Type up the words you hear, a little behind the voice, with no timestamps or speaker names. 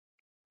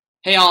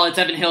Hey all, it's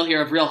Evan Hill here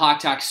of Real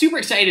Hawk Talk. Super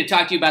excited to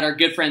talk to you about our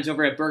good friends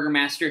over at Burger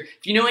Master.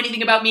 If you know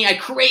anything about me, I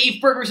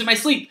crave burgers in my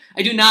sleep.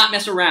 I do not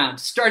mess around.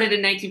 Started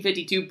in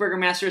 1952, Burger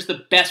Master is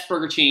the best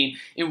burger chain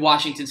in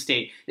Washington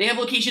State. They have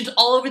locations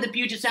all over the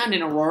Puget Sound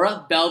in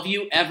Aurora,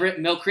 Bellevue,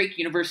 Everett, Mill Creek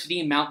University,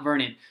 and Mount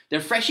Vernon.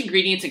 Their fresh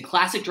ingredients and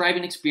classic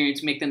drive-in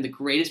experience make them the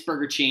greatest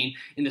burger chain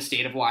in the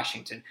state of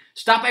Washington.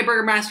 Stop by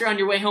Burger Master on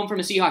your way home from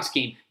a Seahawks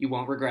game. You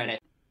won't regret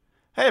it.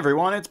 Hey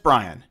everyone, it's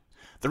Brian.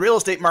 The real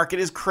estate market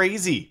is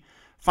crazy.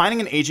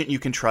 Finding an agent you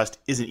can trust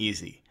isn't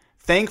easy.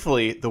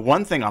 Thankfully, the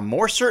one thing I'm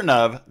more certain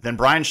of than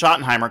Brian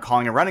Schottenheimer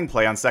calling a running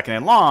play on 2nd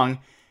and Long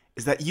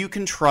is that you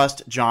can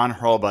trust John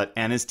Hurlbut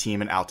and his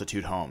team at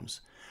Altitude Homes.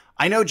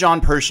 I know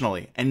John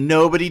personally, and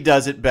nobody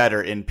does it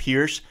better in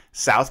Pierce,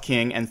 South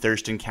King, and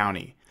Thurston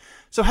County.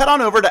 So head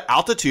on over to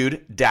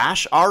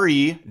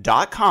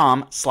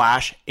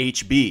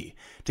altitude-re.com/HB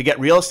to get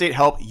real estate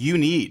help you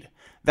need.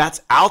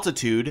 That's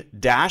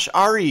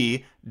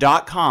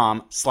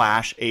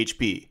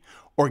altitude-re.com/HB.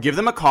 Or give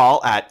them a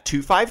call at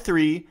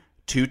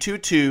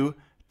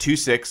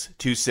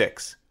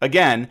 253-222-2626.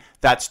 Again,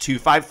 that's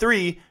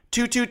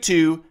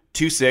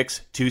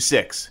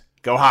 253-222-2626.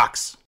 Go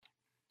Hawks!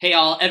 Hey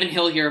all, Evan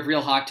Hill here of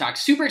Real Hawk Talk.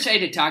 Super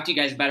excited to talk to you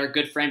guys about our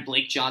good friend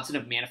Blake Johnson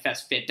of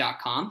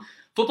ManifestFit.com.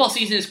 Football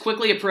season is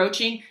quickly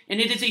approaching,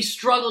 and it is a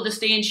struggle to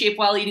stay in shape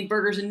while eating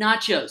burgers and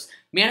nachos.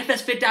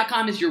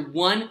 ManifestFit.com is your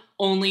one,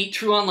 only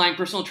true online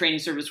personal training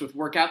service with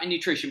workout and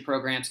nutrition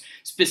programs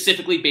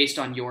specifically based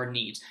on your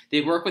needs.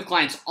 They work with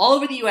clients all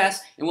over the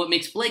U.S., and what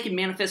makes Blake and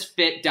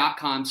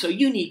ManifestFit.com so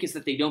unique is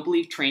that they don't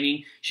believe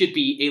training should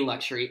be a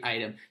luxury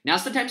item.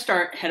 Now's the time to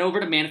start. Head over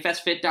to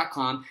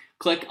ManifestFit.com.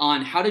 Click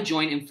on how to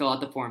join and fill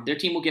out the form. Their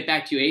team will get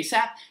back to you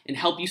ASAP and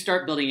help you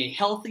start building a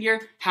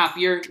healthier,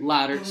 happier,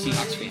 louder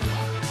Seahawks fan.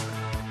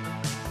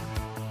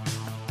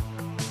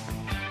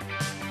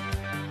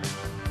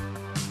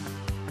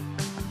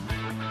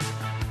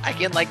 I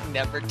can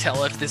never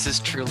tell if this is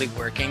truly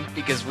working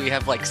because we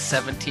have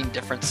 17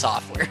 different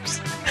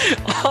softwares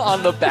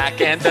on the back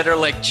end that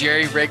are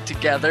jerry-rigged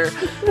together.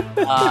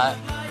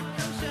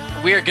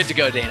 We are good to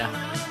go, Dana.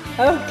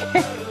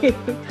 Okay.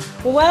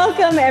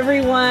 Welcome,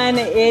 everyone.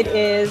 It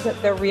is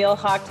the Real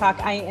Hawk Talk.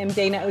 I am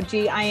Dana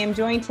OG. I am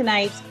joined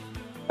tonight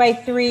by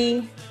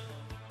three.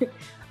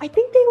 I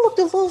think they looked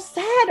a little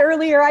sad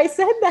earlier. I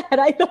said that.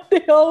 I thought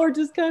they all were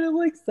just kind of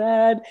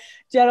sad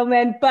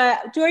gentlemen.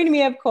 But joining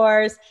me, of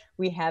course,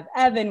 we have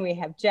Evan, we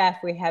have Jeff,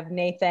 we have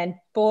Nathan.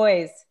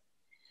 Boys,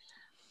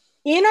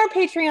 in our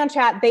Patreon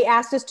chat, they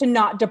asked us to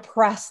not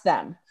depress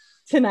them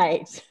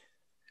tonight.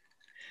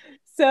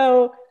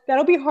 So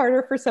that'll be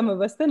harder for some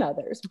of us than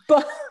others.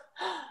 But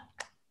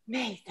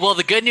Nathan. Well,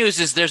 the good news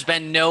is there's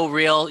been no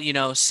real,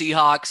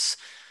 Seahawks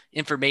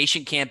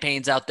information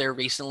campaigns out there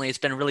recently. It's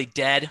been really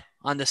dead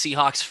on the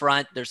Seahawks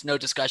front. There's no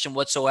discussion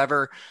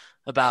whatsoever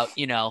about,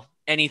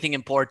 anything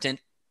important.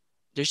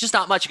 There's just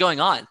not much going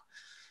on.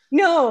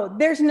 No,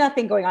 there's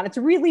nothing going on. It's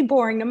really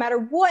boring. No matter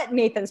what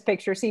Nathan's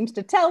picture seems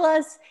to tell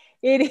us,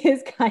 it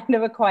is kind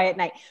of a quiet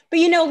night. But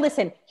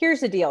listen, here's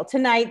the deal.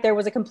 Tonight, there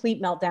was a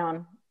complete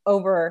meltdown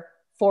over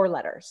 4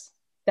 letters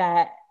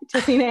that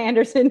Tessina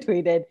Anderson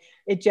tweeted.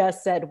 It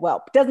just said,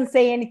 well, doesn't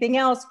say anything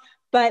else.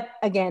 But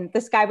again, the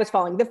sky was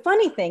falling. The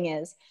funny thing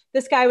is,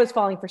 the sky was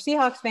falling for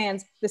Seahawks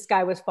fans. The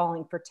sky was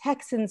falling for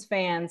Texans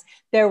fans.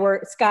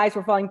 Skies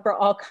were falling for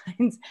all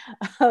kinds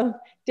of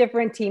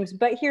different teams.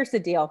 But here's the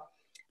deal.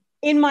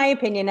 In my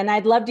opinion, and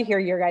I'd love to hear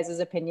your guys'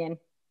 opinion,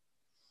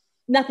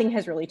 nothing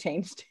has really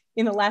changed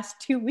in the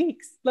last 2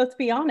 weeks. Let's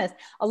be honest.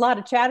 A lot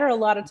of chatter, a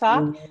lot of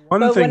talk.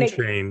 One thing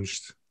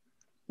changed.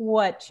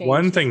 What changed?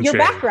 One thing Your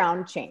changed.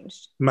 background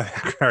changed. All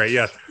right,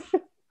 yeah.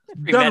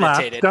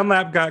 Premeditated.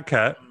 Dunlap got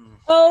cut.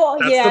 Oh,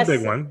 That's yes. the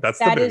big one.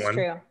 That is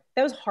true.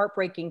 That was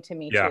heartbreaking to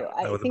me, Yeah, too.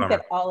 that I was a think bummer.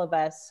 that all of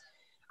us,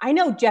 I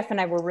know Jeff and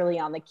I were really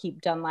on the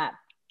Keep Dunlap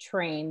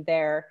train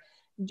there.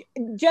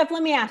 Jeff,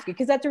 let me ask you,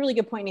 because that's a really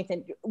good point,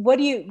 Nathan. What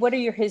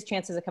are his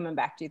chances of coming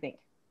back, do you think?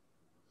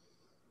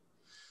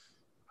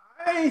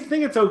 I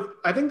think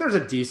there's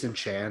a decent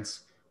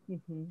chance.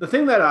 Mm-hmm. The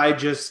thing that I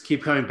just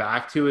keep coming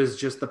back to is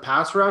just the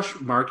pass rush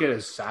market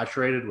is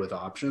saturated with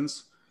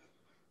options.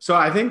 So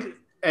I think,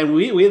 and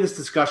we had this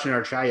discussion in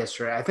our chat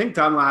yesterday, I think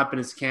Dunlap and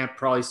his camp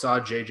probably saw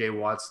J.J.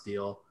 Watt's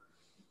deal,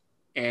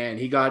 and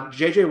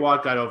J.J.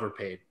 Watt got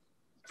overpaid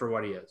for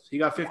what he is. He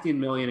got $15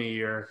 million a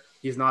year.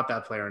 He's not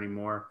that player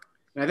anymore.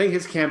 And I think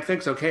his camp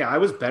thinks, okay, I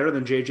was better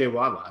than J.J.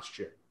 Watt last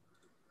year.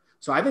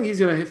 So I think he's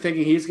going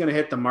to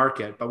hit the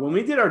market. But when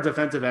we did our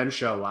defensive end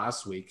show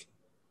last week,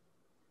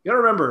 you got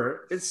to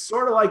remember, it's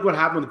sort of like what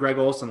happened with Greg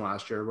Olsen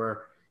last year,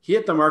 where he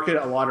hit the market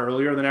a lot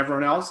earlier than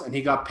everyone else, and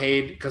he got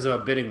paid because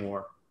of a bidding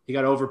war. He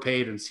got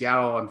overpaid, and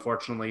Seattle,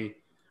 unfortunately,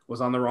 was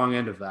on the wrong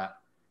end of that.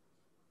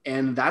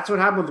 And that's what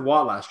happened with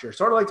Watt last year.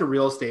 Sort of like the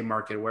real estate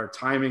market, where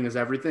timing is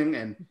everything,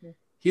 and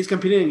he's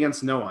competing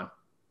against no one.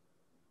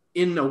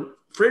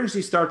 Free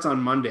agency starts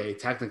on Monday,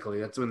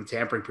 technically. That's when the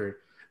tampering period.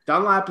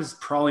 Dunlap is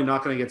probably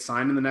not going to get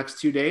signed in the next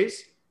 2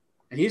 days,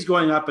 and he's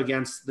going up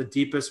against the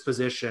deepest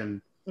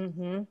position.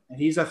 Mm-hmm. And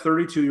he's a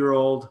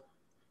 32-year-old.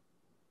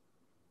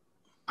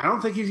 I don't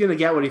think he's going to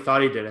get what he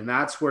thought he did. And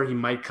that's where he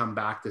might come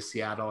back to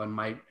Seattle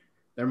and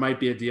there might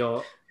be a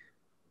deal.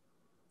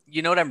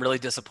 You know what I'm really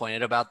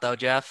disappointed about though,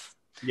 Jeff?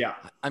 Yeah.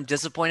 I'm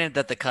disappointed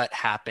that the cut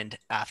happened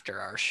after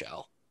our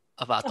show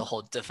about the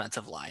whole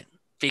defensive line,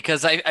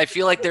 because I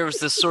feel like there was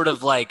this sort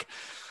of like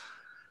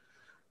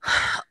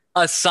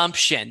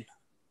assumption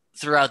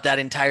throughout that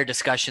entire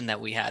discussion that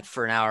we had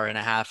for an hour and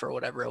a half or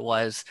whatever it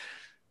was,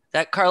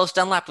 that Carlos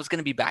Dunlap was going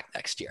to be back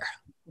next year.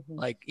 Mm-hmm.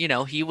 Like, you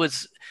know, he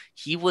was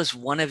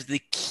one of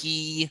the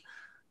key,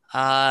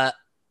 I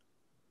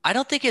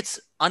don't think it's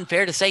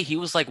unfair to say he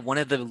was like one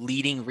of the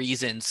leading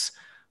reasons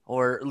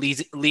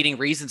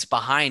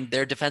behind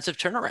their defensive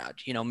turnaround,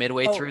 you know,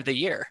 midway through the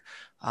year.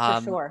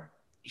 For sure.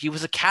 He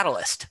was a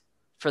catalyst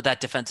for that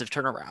defensive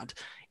turnaround,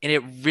 and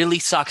it really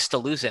sucks to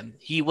lose him.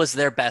 He was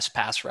their best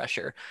pass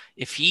rusher.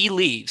 If he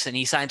leaves and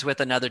he signs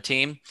with another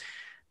team,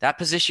 that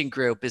position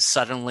group is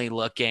suddenly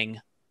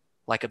looking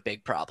like a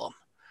big problem.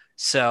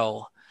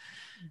 So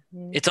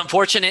it's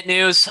unfortunate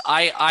news.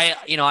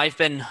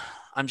 I'm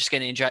just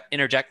going to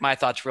interject my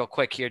thoughts real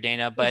quick here,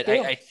 Dana, but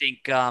I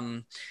think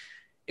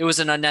it was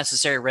an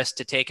unnecessary risk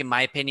to take, in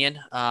my opinion.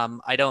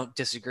 I don't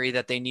disagree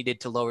that they needed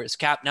to lower his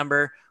cap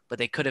number, but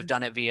they could have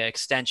done it via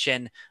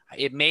extension.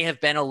 It may have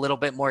been a little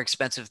bit more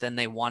expensive than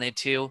they wanted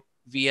to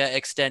via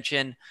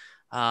extension.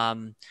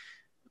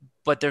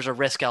 But there's a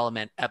risk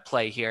element at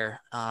play here,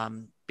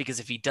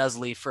 because if he does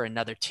leave for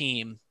another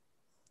team,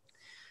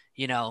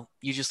 you know,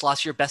 you just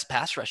lost your best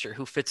pass rusher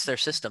who fits their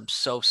system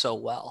so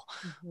well.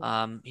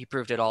 Mm-hmm. He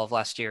proved it all of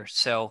last year.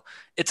 So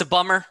it's a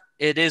bummer.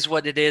 It is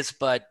what it is,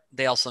 but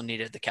they also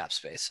needed the cap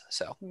space.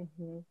 So.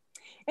 Mm-hmm.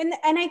 And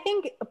I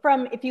think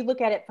if you look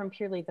at it from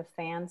purely the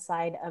fan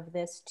side of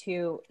this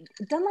too,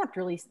 Dunlap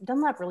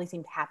really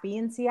seemed happy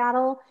in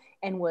Seattle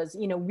and was,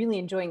 you know, really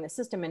enjoying the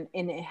system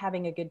and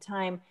having a good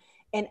time.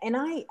 And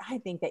I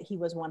think that he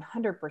was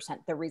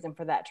 100% the reason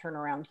for that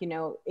turnaround. You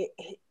know,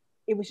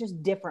 it was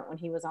just different when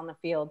he was on the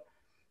field.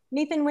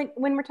 Nathan,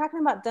 when we're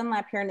talking about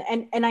Dunlap here,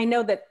 and I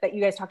know that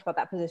you guys talked about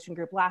that position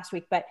group last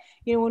week, but,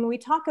 you know, when we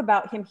talk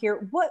about him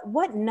here,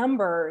 what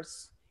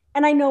numbers,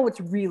 and I know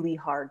it's really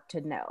hard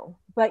to know,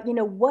 but, you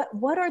know,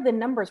 what are the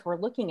numbers we're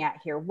looking at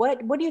here? What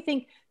do you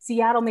think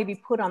Seattle maybe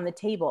put on the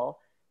table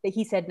that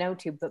he said no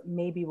to, but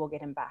maybe we'll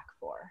get him back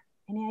for?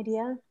 Any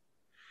idea?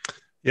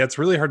 Yeah, it's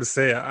really hard to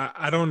say.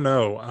 I don't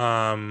know.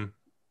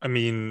 I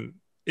mean,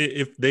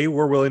 if they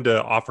were willing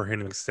to offer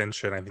him an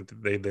extension, I think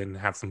that they then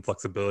have some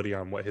flexibility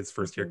on what his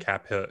first year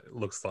cap hit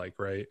looks like,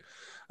 right?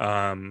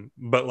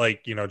 But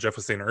like, you know, Jeff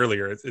was saying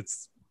earlier,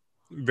 it's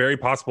very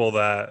possible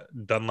that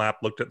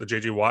Dunlap looked at the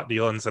JJ Watt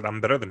deal and said,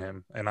 I'm better than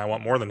him and I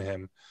want more than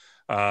him.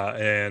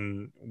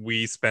 And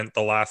we spent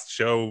the last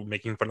show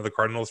making fun of the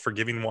Cardinals for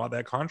giving Watt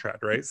that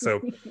contract, right? So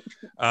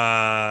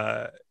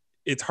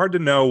it's hard to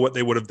know what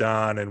they would have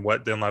done and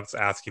what Dunlap's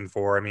asking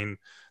for. I mean,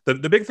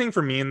 the big thing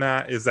for me in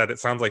that is that it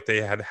sounds like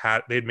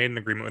they'd made an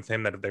agreement with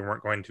him that if they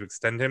weren't going to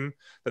extend him,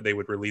 that they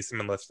would release him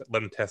and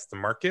let him test the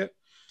market.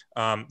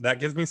 That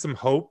gives me some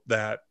hope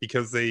that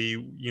because they,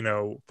 you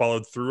know,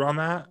 followed through on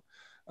that,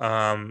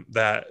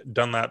 that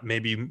Dunlap may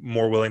be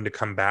more willing to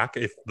come back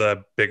if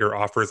the bigger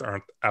offers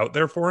aren't out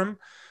there for him.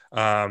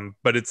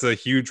 But it's a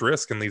huge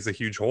risk and leaves a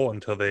huge hole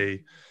until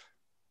they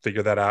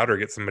figure that out or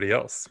get somebody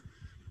else.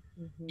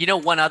 You know,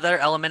 one other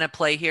element at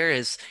play here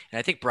is, and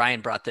I think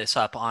Brian brought this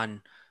up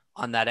on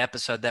that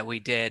episode that we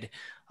did,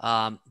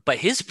 but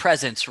his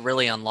presence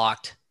really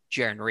unlocked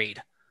Jarran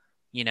Reed.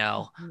 You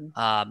know,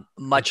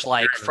 much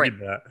like Frank.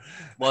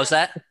 What was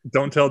that?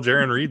 Don't tell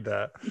Jarran Reed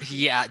that.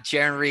 Yeah,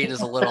 Jarran Reed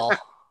is a little,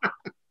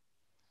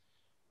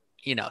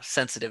 you know,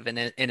 sensitive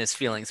in his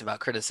feelings about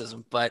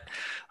criticism, but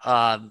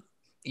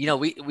you know,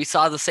 we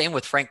saw the same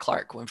with Frank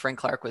Clark when Frank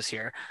Clark was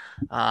here,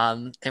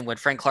 and when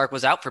Frank Clark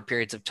was out for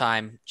periods of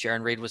time,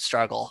 Jarran Reed would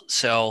struggle.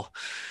 So,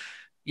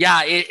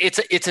 yeah,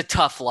 it's a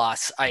tough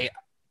loss. I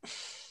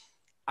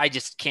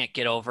just can't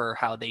get over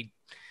how they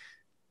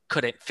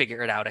couldn't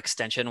figure it out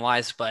extension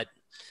wise, but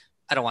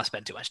I don't want to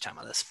spend too much time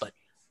on this, but.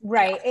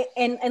 Right.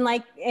 Yeah.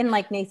 And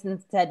like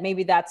Nathan said,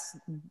 maybe that's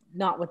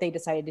not what they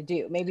decided to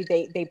do. Maybe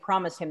they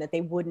promised him that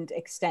they wouldn't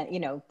extend, you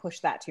know, push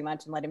that too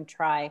much and let him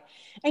try.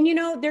 And, you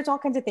know, there's all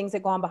kinds of things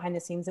that go on behind the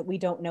scenes that we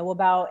don't know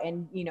about,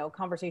 and, you know,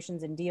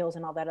 conversations and deals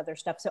and all that other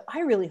stuff. So I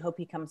really hope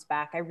he comes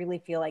back. I really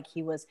feel like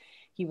he was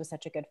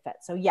such a good fit.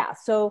 So yeah.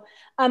 So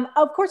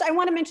of course I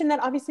want to mention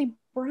that obviously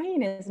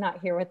Brian is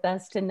not here with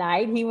us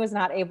tonight. He was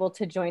not able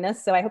to join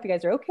us. So I hope you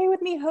guys are okay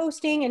with me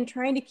hosting and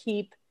trying to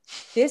keep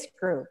this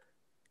group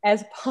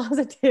as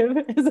positive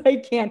as I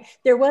can.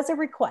 There was a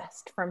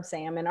request from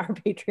Sam in our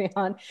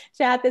Patreon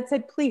chat that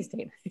said, please,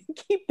 Dana,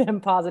 keep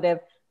them positive.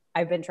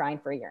 I've been trying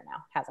for a year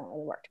now. Hasn't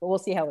really worked, but we'll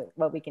see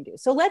what we can do.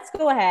 So let's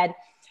go ahead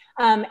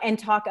and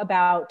talk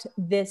about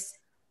this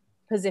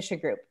position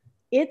group.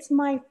 It's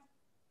my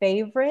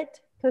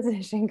favorite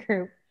position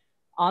group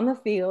on the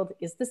field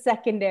is the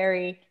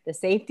secondary, the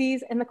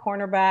safeties, and the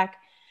cornerback.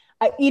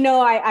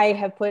 I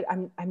have put,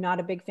 I'm not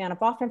a big fan of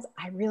offense.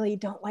 I really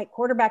don't like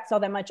quarterbacks all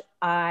that much.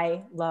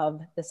 I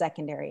love the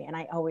secondary, and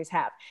I always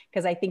have,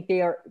 because I think they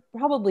are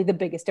probably the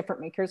biggest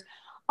difference makers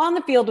on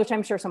the field, which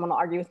I'm sure someone will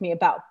argue with me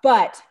about.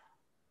 But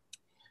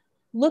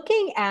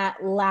looking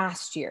at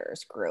last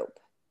year's group,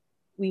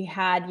 we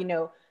had,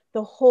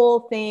 the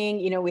whole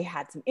thing, we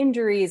had some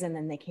injuries and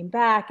then they came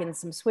back and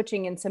some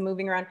switching and some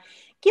moving around.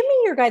 Give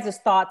me your guys'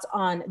 thoughts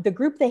on the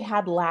group they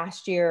had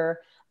last year,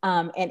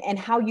 and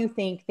how you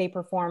think they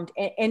performed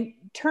and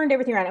turned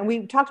everything around. And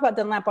we talked about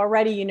Dunlap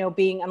already,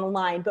 being on the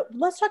line, but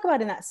let's talk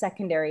about in that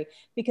secondary,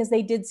 because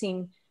they did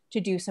seem to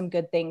do some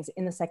good things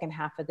in the second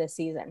half of this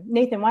season.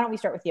 Nathan, why don't we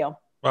start with you?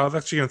 Well, I was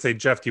actually going to say,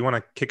 Jeff, do you want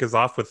to kick us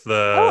off with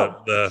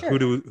the sure.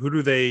 who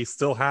do they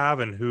still have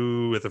and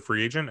who is a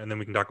free agent? And then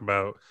we can talk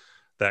about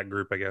that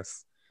group, I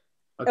guess.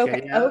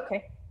 Okay. Yeah.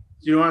 Okay.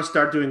 Do you want to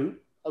start doing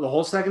the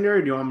whole secondary,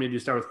 or do you want me to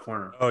start with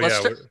corner? Oh,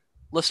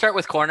 Let's start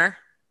with corner.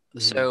 Mm-hmm.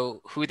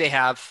 So who they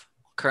have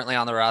currently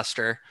on the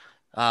roster,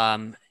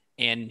 and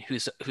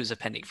who's a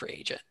pending free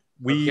agent.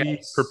 We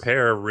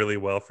prepare really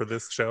well for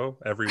this show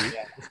every week.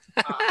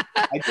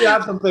 I do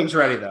have some things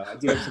ready, though.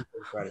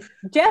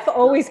 Jeff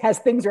always has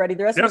things ready.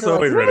 The rest of us are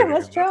like, ready.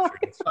 Let's try.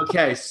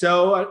 Okay,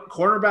 so at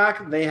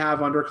cornerback, they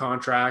have under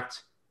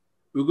contract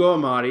Ugo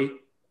Amadi,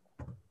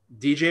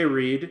 DJ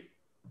Reed,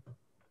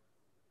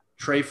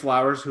 Trey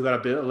Flowers, who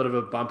got a little bit of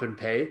a bump in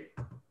pay,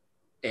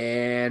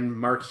 and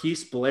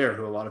Marquise Blair,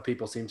 who a lot of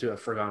people seem to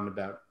have forgotten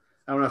about.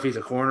 I don't know if he's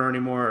a corner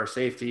anymore or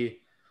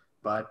safety,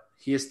 but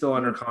he is still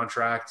under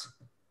contract.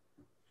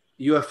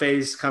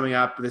 UFAs coming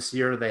up this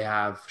year, they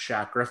have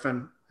Shaq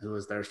Griffin, who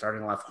was their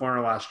starting left corner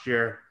last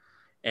year,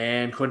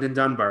 and Quinton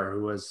Dunbar,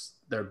 who was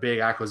their big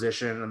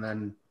acquisition, and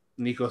then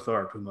Nico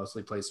Thorpe, who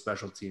mostly plays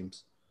special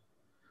teams.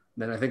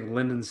 Then I think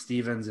Lyndon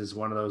Stevens is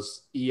one of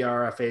those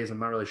ERFAs. I'm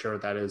not really sure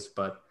what that is,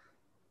 but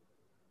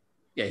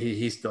yeah,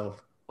 he's still.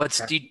 What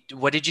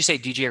did you say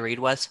DJ Reed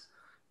was?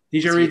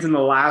 DJ Reed's in the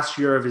last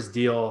year of his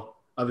deal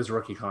of his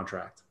rookie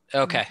contract.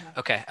 Okay.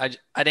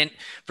 I didn't,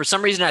 for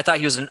some reason I thought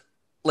he was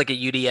like a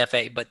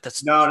UDFA, but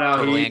that's no,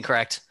 totally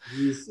incorrect.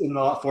 He's in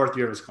the fourth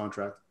year of his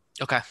contract.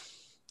 Okay.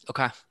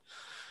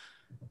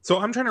 So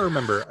I'm trying to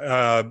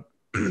remember.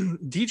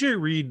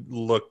 DJ Reed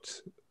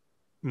looked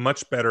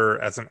much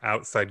better as an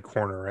outside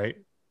corner, right?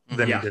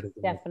 Than he did.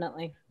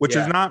 Definitely. Which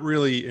is not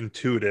really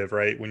intuitive,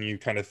 right? When you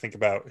kind of think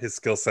about his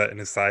skill set and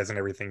his size and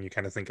everything, you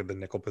kind of think of the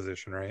nickel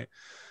position, right?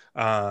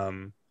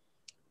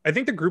 I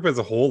think the group as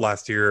a whole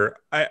last year,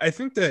 I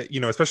think that,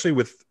 especially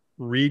with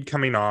Reed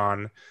coming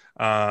on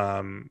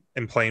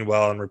and playing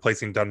well and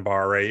replacing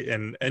Dunbar, right?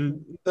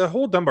 And the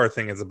whole Dunbar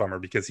thing is a bummer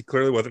because he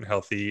clearly wasn't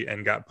healthy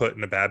and got put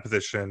in a bad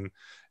position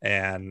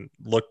and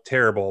looked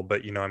terrible.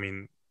 But,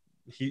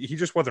 he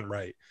just wasn't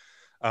right.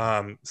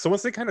 So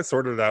once they kind of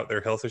sorted out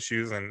their health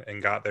issues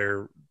and got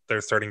their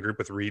starting group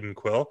with Reed and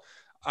Quill,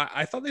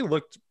 I thought they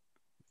looked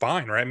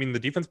fine, right? I mean, the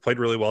defense played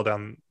really well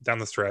down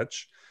the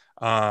stretch.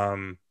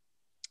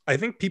 I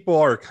think people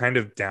are kind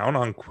of down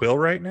on Quill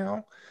right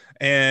now,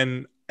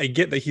 and I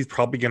get that he's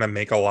probably going to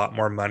make a lot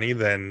more money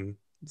than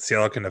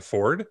Seattle can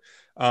afford.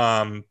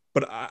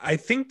 But I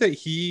think that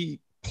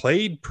he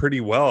played pretty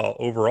well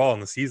overall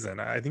in the season.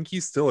 I think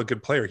he's still a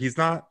good player. He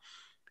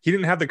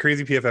didn't have the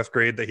crazy PFF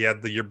grade that he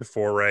had the year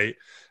before, right?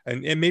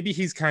 And maybe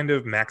he's kind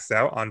of maxed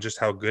out on just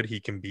how good he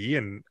can be.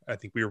 And I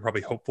think we were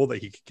probably hopeful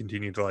that he could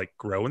continue to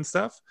grow and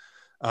stuff.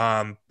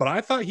 But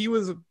I thought he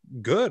was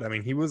good. I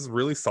mean, he was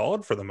really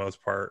solid for the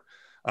most part.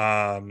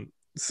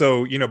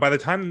 So, by the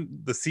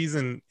time the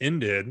season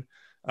ended,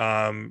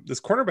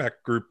 this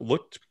cornerback group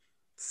looked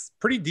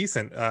pretty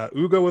decent.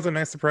 Ugo was a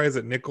nice surprise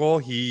at nickel.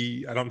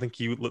 I don't think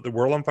he lit the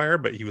world on fire,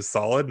 but he was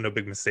solid. No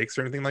big mistakes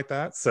or anything like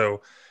that.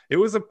 So it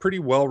was a pretty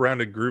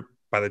well-rounded group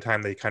by the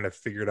time they kind of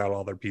figured out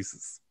all their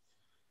pieces.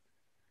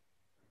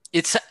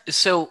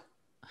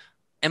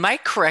 Am I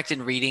correct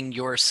in reading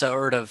your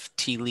sort of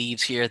tea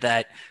leaves here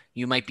that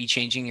you might be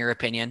changing your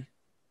opinion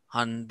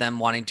on them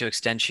wanting to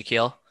extend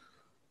Shaquille?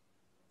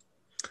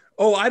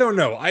 Oh, I don't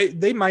know.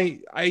 They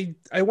might. I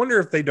wonder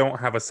if they don't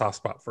have a soft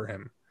spot for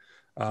him.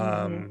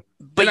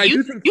 But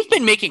you've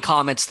been making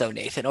comments though,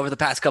 Nathan, over the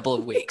past couple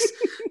of weeks.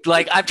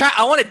 I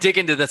want to dig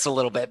into this a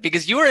little bit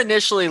because you were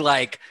initially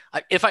like,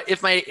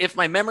 if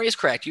my memory is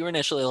correct, you were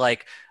initially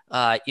like,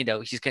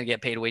 he's going to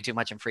get paid way too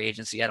much in free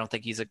agency. I don't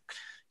think he's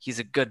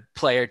a good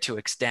player to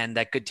extend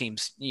that good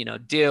teams,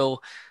 do.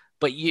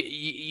 But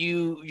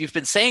you've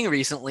been saying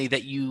recently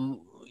that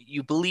you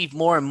believe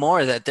more and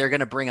more that they're going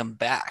to bring him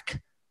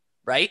back,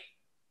 right?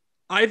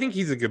 I think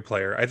he's a good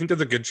player. I think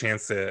there's a good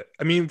chance that,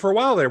 for a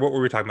while there, what were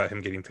we talking about?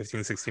 Him getting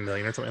 15, 16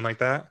 million or something like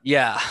that?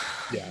 Yeah.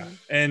 Yeah.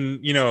 And,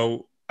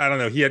 I don't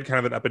know. He had kind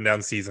of an up and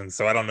down season.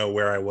 So I don't know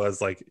where I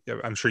was.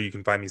 I'm sure you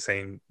can find me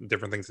saying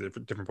different things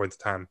at different points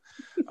of time.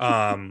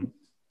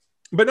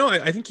 But no,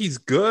 I think he's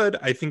good.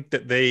 I think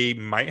that they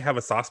might have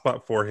a soft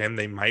spot for him.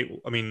 They might,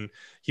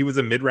 he was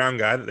a mid-round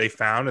guy that they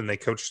found and they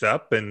coached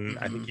up, and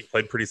I think he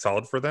played pretty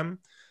solid for them.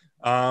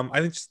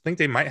 I just think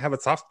they might have a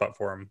soft spot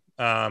for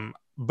him.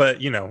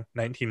 But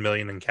 19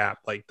 million in cap,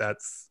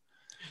 that's.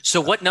 So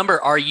what number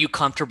are you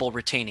comfortable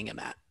retaining him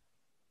at?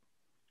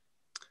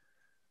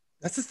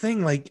 That's the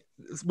thing,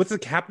 with the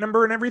cap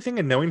number and everything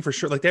and knowing for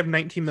sure, they have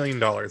 $19 million,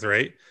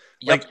 right?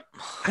 Like,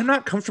 I'm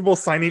not comfortable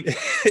signing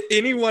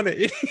anyone at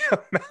any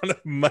amount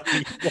of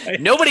money. Like,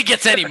 Nobody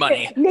gets any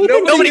money.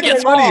 Nobody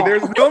gets money.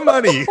 There's no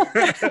money.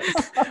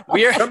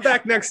 Come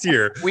back next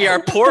year. We are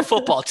a poor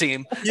football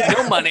team. Yeah.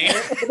 No money.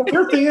 The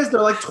weird thing is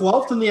they're like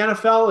 12th in the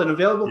NFL in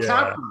available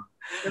cap room,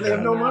 and they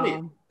have no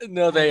money.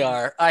 No, they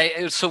are.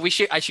 I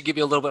should give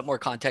you a little bit more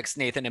context,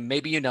 Nathan, and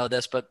maybe you know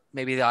this, but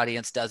maybe the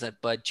audience doesn't.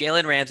 But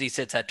Jalen Ramsey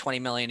sits at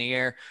 $20 million a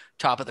year,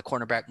 top of the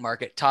cornerback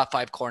market. Top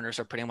 5 corners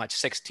are pretty much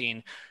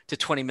 $16 to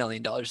 $20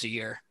 million a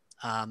year.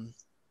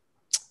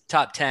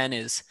 Top 10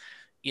 is,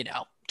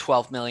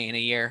 $12 million a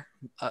year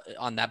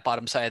on that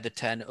bottom side of the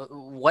 10.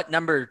 What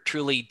number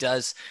truly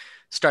does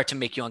start to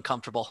make you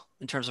uncomfortable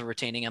in terms of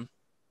retaining him?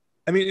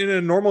 I mean, in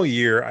a normal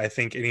year, I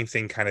think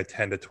anything kind of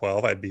 10 to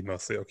 12, I'd be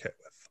mostly okay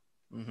with.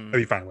 I'd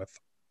be fine with.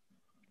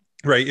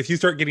 Right. If you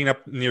start getting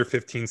up near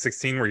 15,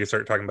 16, where you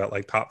start talking about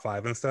like top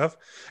 5 and stuff,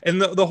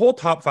 and the whole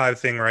top 5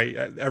 thing, right?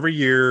 Every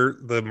year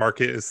the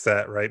market is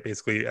set, right?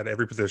 Basically at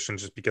every position,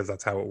 just because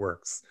that's how it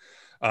works.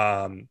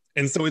 And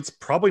so it's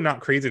probably not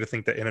crazy to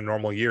think that in a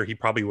normal year, he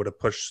probably would have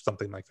pushed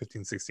something like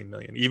 15, 16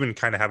 million, even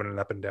kind of having an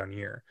up and down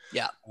year.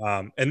 Yeah.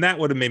 And that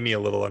would have made me a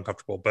little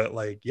uncomfortable, but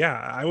like, yeah,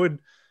 I would,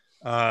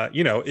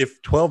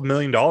 if $12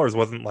 million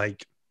wasn't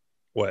like,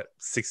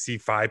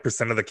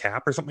 65% of the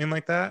cap or something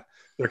like that,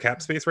 their cap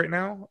space right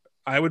now,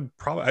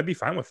 I'd be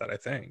fine with that, I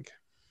think.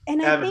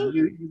 And Evan,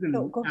 you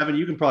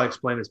can probably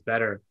explain this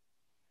better.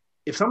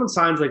 If someone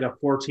signs like a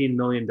 $14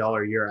 million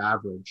a year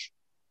average,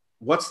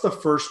 what's the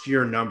first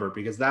year number?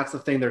 Because that's the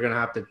thing they're going to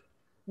have to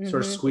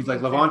sort of squeeze.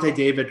 Like Levante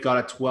David got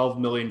a $12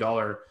 million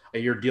a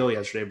year deal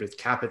yesterday, but his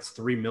cap hits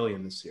 $3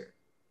 million this year.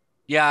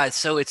 Yeah.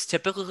 So it's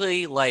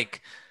typically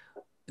like,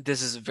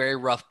 this is a very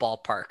rough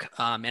ballpark.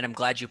 And I'm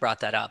glad you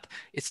brought that up.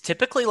 It's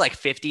typically like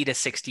 50 to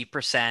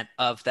 60%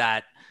 of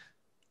that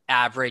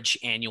average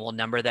annual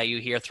number that you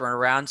hear thrown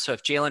around. So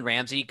if Jalen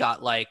Ramsey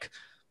got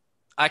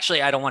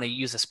actually, I don't want to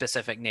use a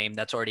specific name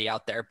that's already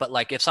out there, but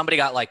like if somebody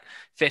got like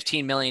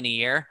 15 million a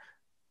year,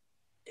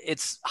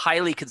 it's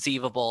highly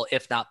conceivable,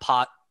 if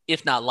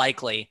not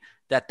likely,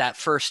 that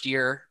first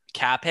year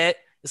cap hit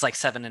is like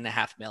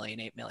 $7.5 million,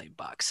 $8 million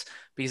bucks,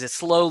 because it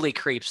slowly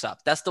creeps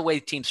up. That's the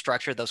way teams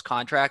structure those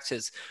contracts,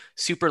 is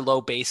super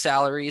low base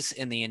salaries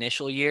in the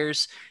initial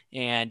years.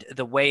 And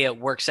the way it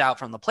works out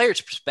from the player's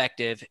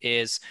perspective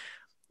is,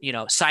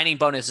 signing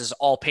bonus is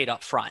all paid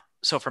up front.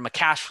 So from a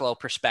cash flow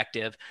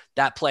perspective,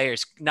 that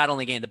player's not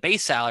only getting the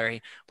base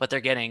salary, but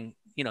they're getting,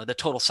 the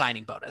total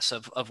signing bonus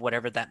of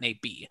whatever that may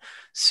be.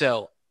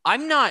 So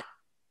I'm not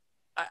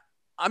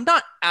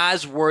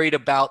as worried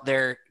about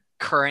their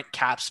current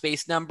cap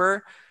space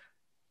number.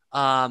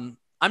 I'm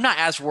not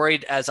as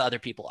worried as other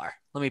people are.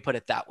 Let me put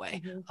it that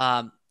way.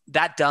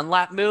 That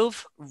Dunlap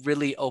move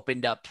really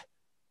opened up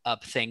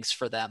things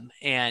for them.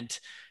 And,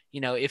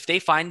 if they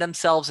find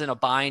themselves in a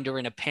bind or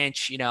in a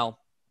pinch,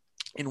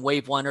 in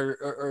wave 1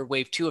 or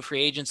wave 2 of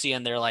free agency,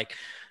 and they're like,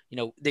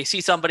 they see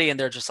somebody and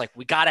they're just like,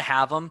 we got to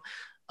have them.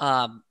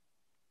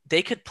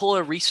 They could pull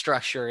a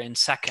restructure in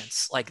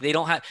seconds. Like they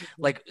don't have,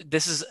 like,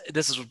 this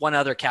is one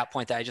other cap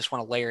point that I just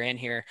want to layer in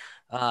here.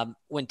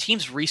 When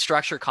teams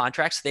restructure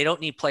contracts, they don't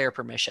need player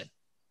permission.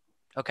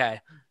 Okay.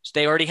 So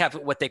they already have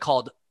what they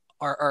called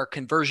our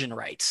conversion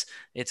rights.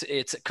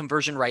 It's a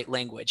conversion right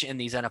language in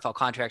these NFL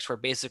contracts, where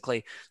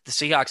basically the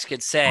Seahawks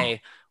could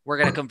say, we're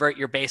going to convert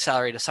your base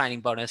salary to signing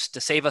bonus to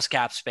save us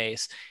cap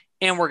space,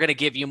 and we're going to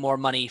give you more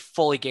money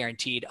fully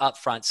guaranteed up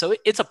front. So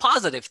it's a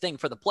positive thing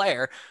for the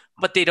player,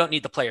 but they don't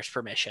need the player's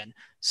permission.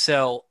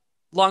 So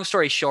long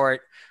story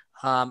short,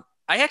 I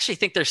actually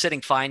think they're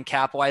sitting fine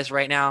cap-wise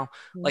right now.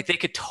 Like they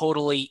could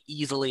totally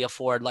easily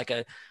afford like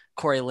a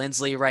Corey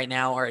Linsley right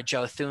now or a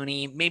Joe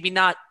Thuney. Maybe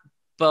not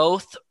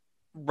both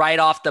right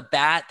off the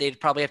bat. They'd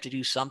probably have to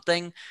do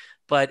something,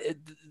 but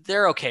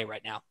they're okay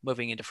right now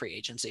moving into free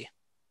agency.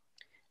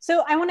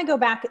 So I want to go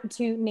back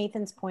to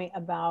Nathan's point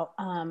about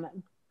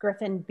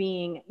Griffin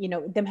being,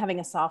 them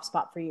having a soft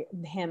spot for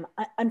him.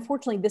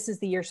 Unfortunately, this is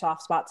the year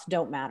soft spots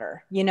don't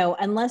matter,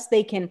 unless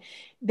they can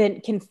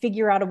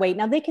figure out a way.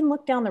 Now they can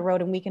look down the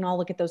road and we can all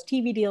look at those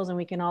TV deals and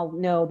we can all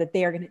know that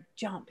they are going to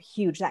jump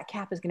huge. That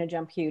cap is going to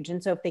jump huge.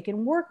 And so if they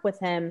can work with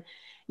him,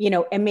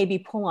 and maybe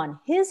pull on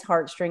his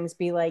heartstrings,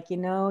 be like,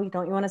 don't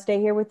you want to stay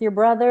here with your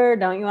brother?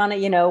 Don't you want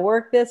to,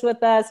 work this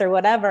with us or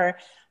whatever?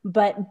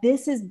 But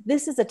this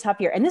is a tough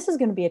year, and this is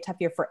going to be a tough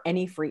year for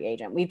any free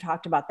agent. We've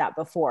talked about that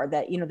before,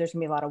 that, there's going to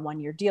be a lot of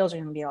 1-year deals.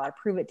 There's going to be a lot of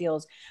prove it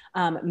deals,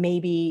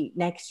 maybe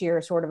next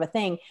year sort of a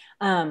thing.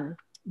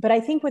 But I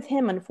think with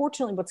him,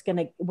 unfortunately,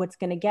 what's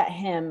going to get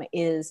him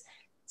is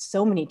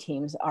so many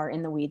teams are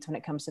in the weeds when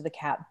it comes to the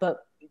cap,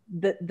 but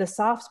the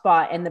soft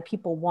spot and the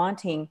people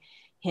wanting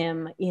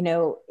him,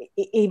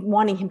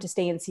 wanting him to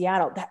stay in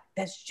Seattle,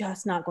 that's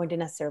just not going to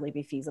necessarily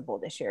be feasible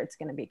this year. It's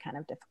going to be kind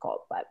of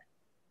difficult, but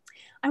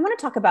I want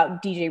to talk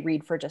about DJ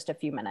Reed for just a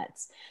few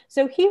minutes.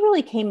 So he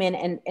really came in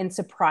and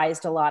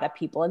surprised a lot of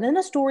people. And then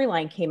the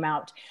storyline came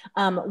out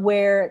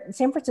where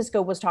San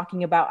Francisco was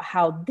talking about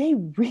how they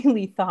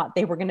really thought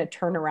they were going to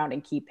turn around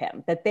and keep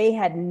him, that they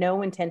had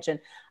no intention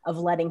of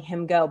letting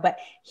him go. But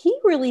he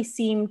really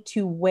seemed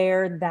to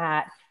wear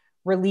that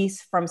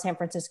release from San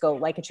Francisco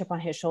like a chip on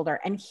his shoulder.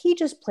 And he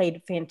just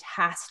played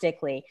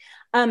fantastically.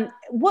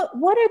 What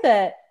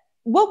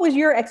was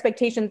your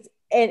expectations?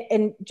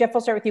 And Jeff, I'll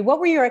start with you. What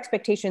were your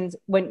expectations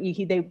when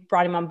they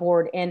brought him on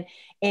board? And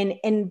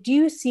do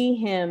you see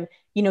him,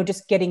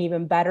 just getting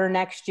even better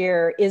next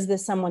year? Is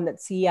this someone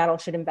that Seattle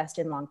should invest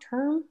in long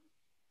term?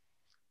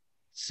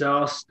 So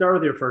I'll start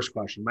with your first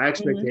question. My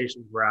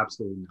expectations were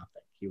absolutely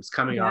nothing. He was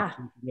coming off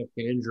an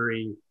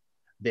injury.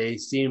 They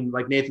seemed,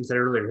 like Nathan said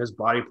earlier, his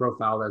body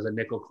profile as a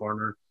nickel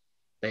corner.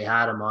 They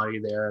had Amadi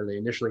there. They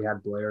initially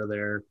had Blair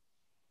there.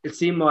 It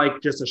seemed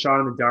like just a shot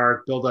in the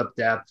dark, build up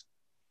depth,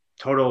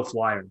 total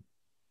flyer.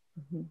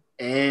 Mm-hmm.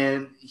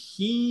 And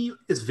he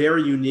is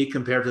very unique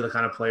compared to the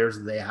kind of players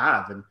that they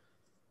have. And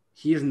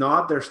he's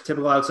not their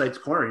typical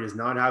outside corner. He does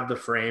not have the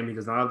frame. He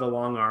does not have the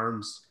long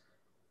arms.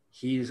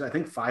 He's, I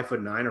think,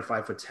 5'9" or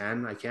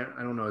 5'10".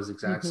 I don't know his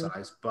exact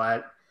size,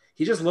 but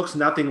he just looks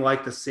nothing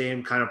like the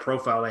same kind of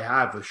profile they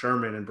have with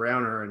Sherman and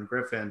Browner and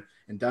Griffin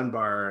and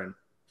Dunbar and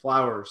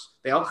Flowers.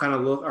 They all kind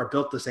of are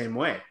built the same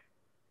way.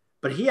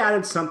 But he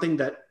added something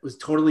that was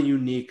totally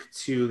unique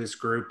to this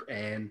group,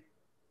 and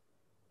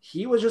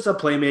he was just a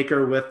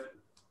playmaker with,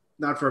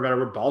 not for a better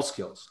word, ball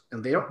skills.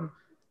 And they don't,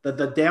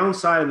 the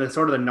downside and the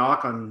sort of the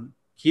knock on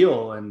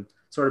Keel and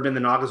sort of been the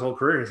knock his whole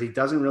career is he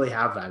doesn't really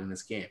have that in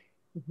this game.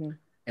 Mm-hmm.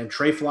 And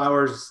Trey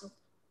Flowers,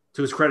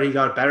 to his credit, he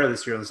got better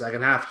this year in the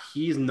second half.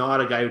 He's not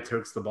a guy who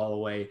takes the ball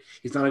away.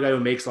 He's not a guy who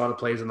makes a lot of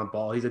plays on the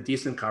ball. He's a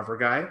decent cover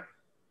guy.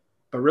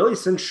 But really,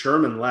 since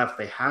Sherman left,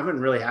 they haven't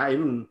really had,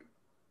 even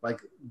like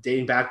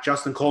dating back,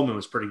 Justin Coleman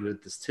was pretty good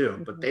at this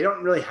too. But they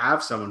don't really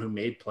have someone who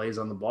made plays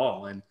on the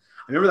ball. And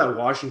I remember that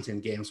Washington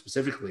game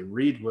specifically.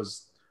 Reed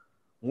was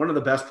one of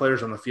the best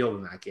players on the field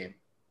in that game.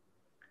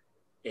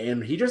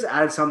 And he just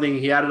added something.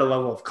 He added a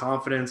level of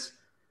confidence,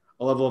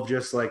 a level of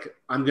just like,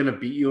 I'm going to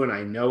beat you and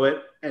I know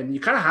it. And you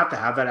kind of have to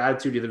have that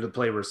attitude either to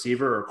play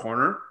receiver or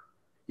corner.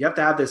 You have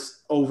to have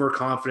this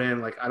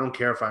overconfident, like, I don't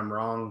care if I'm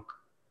wrong.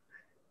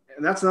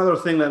 And that's another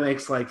thing that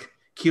makes like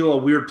Keel a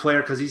weird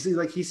player, because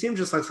he seems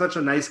just like such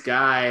a nice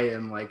guy,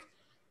 and like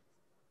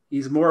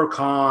he's more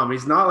calm.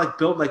 He's not like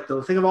built like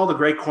the thing of all the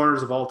great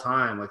corners of all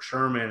time, like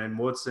Sherman and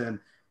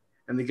Woodson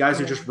and the guys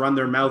who just run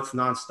their mouths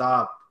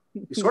nonstop.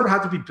 You sort of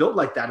have to be built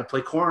like that to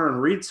play corner,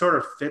 and Reed sort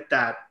of fit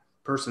that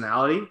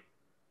personality.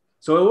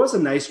 So it was a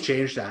nice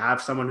change to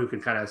have someone who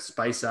could kind of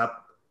spice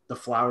up the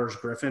Flowers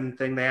Griffin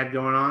thing they had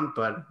going on.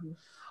 But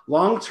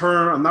long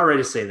term, I'm not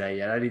ready to say that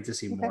yet. I need to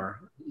see more.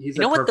 He's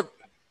You know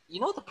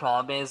what the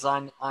problem is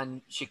on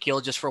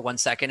Shaquille, just for 1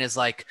 second, is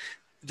like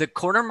the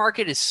corner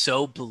market is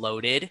so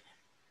bloated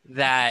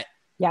that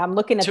I'm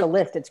looking at the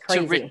list. It's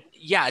crazy.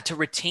 To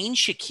retain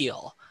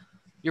Shaquille,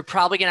 you're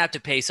probably gonna have to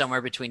pay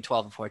somewhere between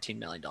 $12 and $14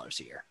 million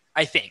a year,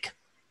 I think.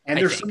 And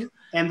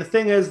the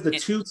thing is,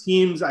 two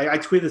teams, I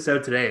tweeted this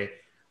out today.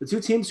 The two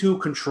teams who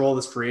control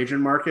this free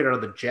agent market are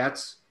the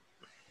Jets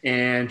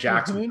and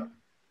Jacksonville.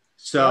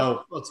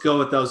 So let's go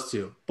with those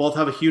two. Both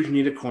have a huge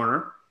need at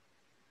corner.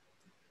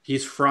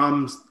 He's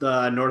from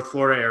the North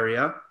Florida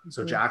area.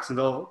 So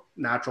Jacksonville,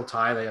 natural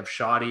tie. They have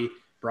Shoddy,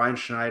 Brian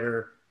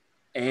Schneider,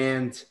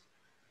 and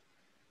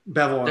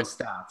Bevel on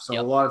staff. So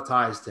a lot of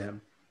ties to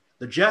him.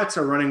 The Jets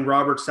are running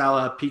Robert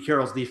Saleh, Pete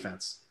Carroll's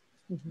defense.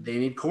 They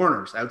need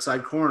corners,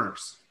 outside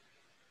corners.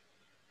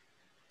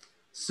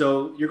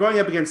 So you're going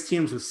up against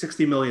teams with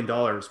 $60 million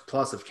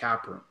plus of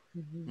cap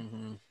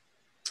room.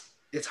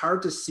 It's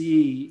hard to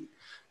see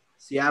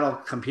Seattle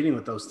competing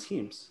with those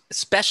teams.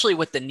 Especially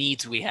with the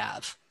needs we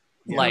have.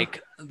 Yeah.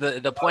 Like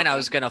the point I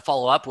was going to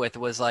follow up with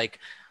was like,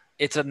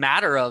 it's a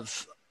matter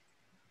of,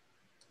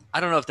 I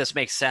don't know if this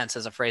makes sense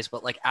as a phrase,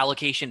 but like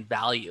allocation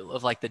value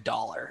of like the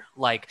dollar,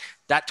 like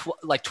that,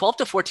 like $12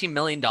 to $14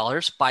 million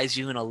buys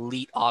you an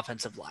elite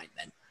offensive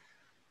lineman.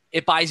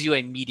 It buys you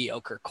a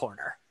mediocre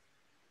corner.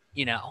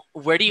 You know,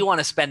 where do you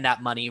want to spend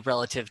that money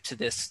relative to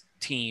this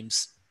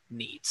team's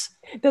needs?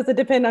 Does it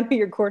depend on who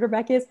your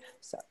quarterback is?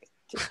 Sorry.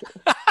 Just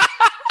kidding.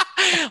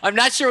 I'm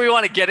not sure we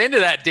want to get into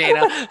that,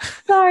 Dana.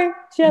 Sorry.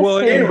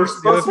 We're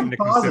supposed to be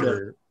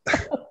positive.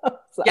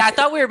 Yeah, I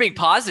thought we were being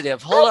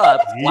positive. Hold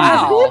up.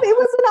 Wow. It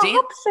was an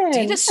option.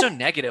 Dana's so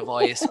negative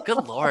always.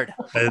 Good Lord.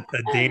 A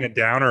Dana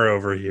Downer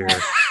over here.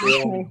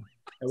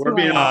 We're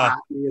being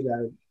happy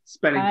about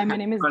spending. Hi, my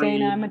name is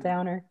Dana. I'm a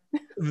downer.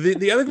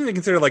 The other thing to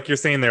consider, like you're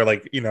saying there,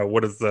 like, you know,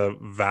 what is the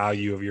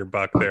value of your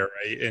buck there,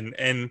 right?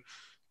 And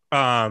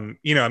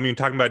you know, I mean,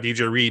 talking about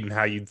DJ Reed and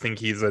how you'd think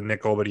he's a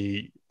nickel, but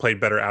he played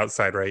better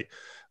outside, right?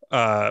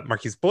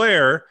 Marquise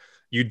Blair,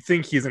 you'd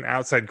think he's an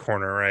outside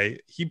corner,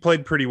 right? He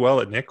played pretty well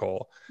at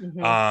nickel.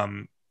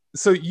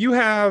 So you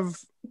have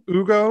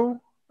Ugo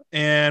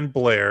and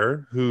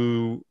Blair,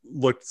 who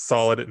looked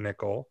solid at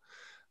nickel.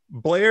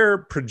 Blair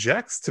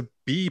projects to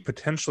be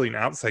potentially an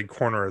outside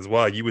corner as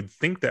well. You would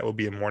think that would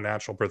be a more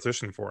natural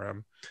position for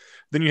him.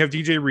 Then you have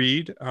DJ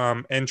Reed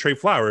and Trey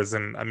Flowers.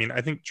 And I mean,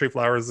 I think Trey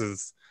Flowers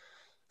is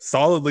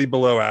solidly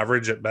below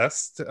average at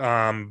best.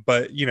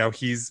 But, you know,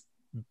 he's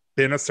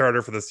been a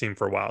starter for this team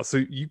for a while. So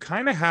you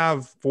kind of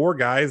have 4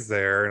 guys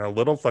there and a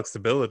little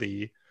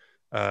flexibility.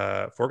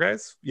 4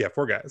 guys? Yeah,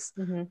 4 guys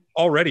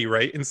already,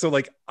 right? And so,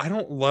 like, I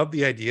don't love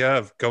the idea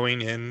of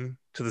going in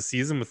to the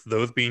season with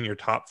those being your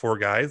top 4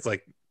 guys.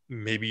 Like,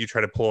 maybe you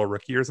try to pull a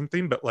rookie or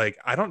something, but like,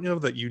 I don't know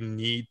that you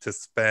need to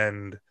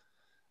spend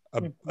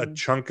a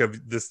chunk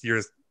of this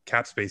year's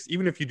cap space,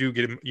 even if you do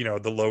get, you know,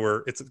 the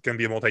lower, it's going to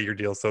be a multi-year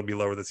deal, so it'll be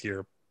lower this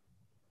year.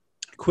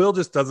 Quill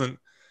just doesn't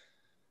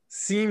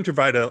seem to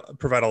provide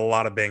a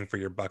lot of bang for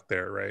your buck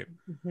there, right?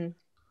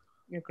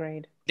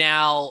 Agreed.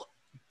 Now,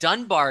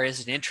 Dunbar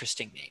is an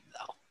interesting name,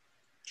 though.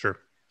 Sure.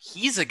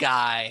 He's a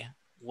guy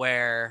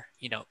where,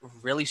 you know,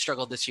 really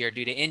struggled this year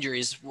due to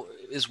injuries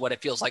is what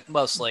it feels like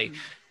mostly.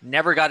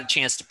 Never got a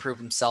chance to prove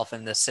himself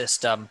in this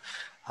system.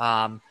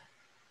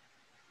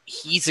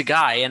 He's a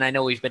guy, and I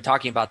know we've been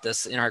talking about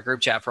this in our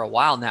group chat for a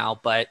while now,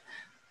 but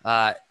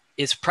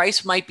his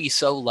price might be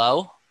so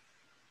low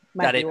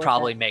that it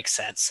probably makes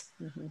sense.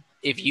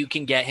 If you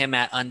can get him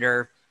at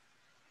under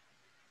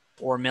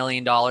 $4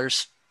 million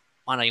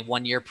on a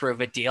 1-year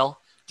prove-it deal,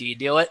 do you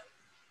do it?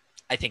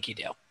 I think you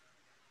do.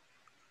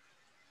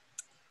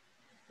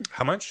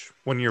 How much?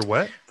 1 year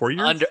what? 4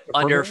 years?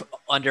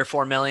 Under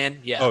 4 million.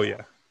 Yeah. Oh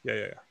yeah.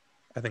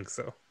 I think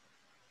so.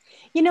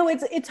 You know,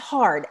 it's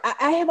hard.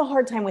 I have a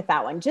hard time with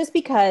that one, just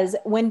because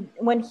when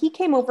he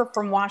came over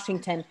from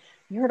Washington,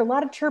 you heard a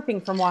lot of chirping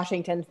from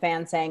Washington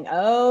fans saying,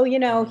 oh, you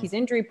know, he's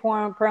injury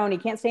prone. He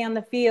can't stay on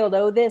the field.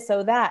 Oh, this,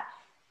 oh, that.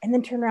 And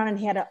then turned around and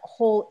he had a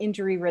whole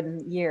injury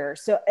ridden year.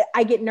 So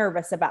I get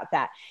nervous about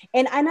that.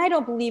 And I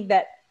don't believe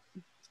that.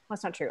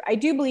 That's not true. I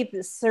do believe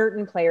that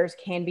certain players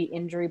can be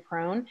injury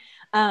prone,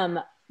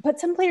 but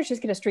some players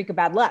just get a streak of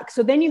bad luck.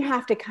 So then you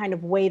have to kind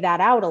of weigh that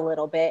out a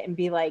little bit and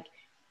be like,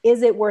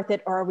 is it worth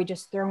it? Or are we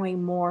just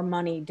throwing more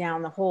money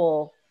down the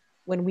hole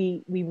when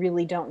we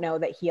really don't know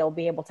that he'll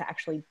be able to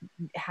actually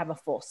have a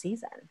full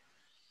season?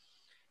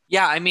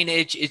 Yeah. I mean,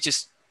 it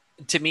just,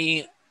 to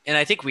me, and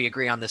I think we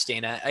agree on this,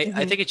 Dana,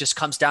 I think it just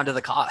comes down to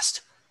the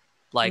cost.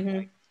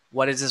 Like,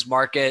 what does his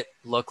market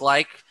look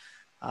like?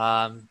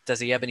 Does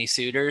he have any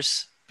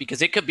suitors?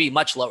 Because it could be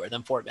much lower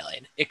than 4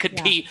 million. It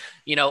could be,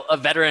 you know, a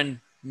veteran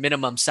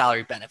minimum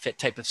salary benefit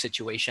type of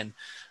situation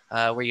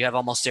where you have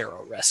almost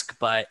zero risk.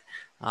 But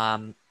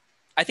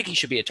I think he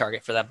should be a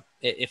target for them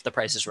if the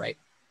price is right.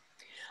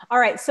 All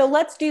right, so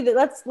let's do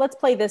that. Let's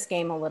play this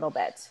game a little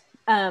bit.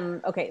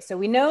 Okay, so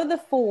we know the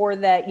 4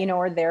 that, you know,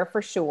 are there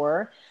for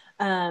sure.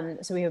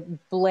 So we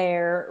have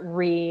Blair,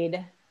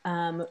 Reed,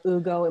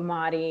 Ugo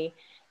Amadi,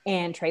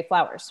 and Trey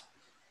Flowers.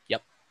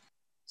 Yep.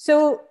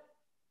 So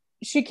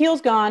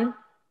Shaquille's gone.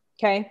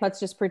 Okay, let's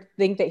just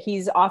think that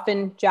he's off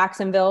in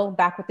Jacksonville,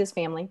 back with his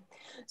family.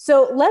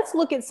 So let's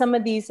look at some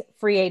of these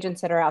free agents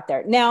that are out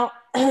there. Now,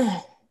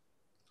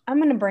 I'm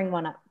going to bring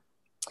one up.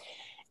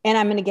 And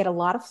I'm going to get a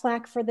lot of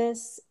flack for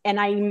this. And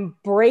I'm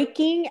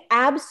breaking,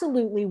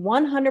 absolutely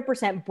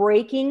 100%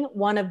 breaking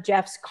one of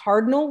Jeff's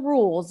cardinal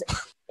rules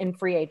in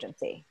free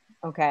agency.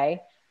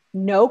 Okay,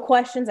 no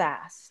questions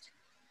asked.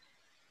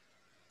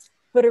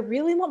 But I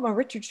really want my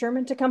Richard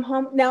Sherman to come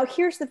home. Now,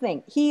 here's the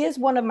thing. He is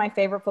one of my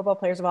favorite football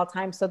players of all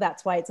time, so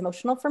that's why it's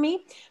emotional for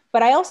me.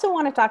 But I also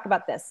want to talk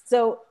about this.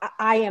 So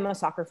I am a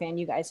soccer fan.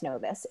 You guys know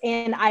this.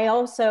 And I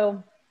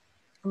also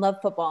love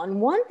football.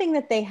 And one thing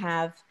that they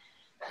have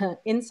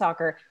in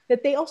soccer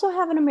that they also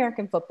have in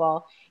American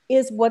football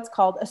is what's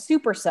called a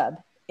super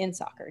sub in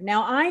soccer.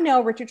 Now, I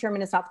know Richard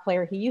Sherman is not the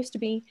player he used to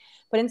be,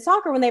 but in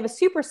soccer, when they have a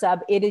super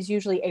sub, it is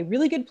usually a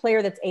really good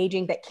player that's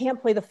aging that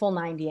can't play the full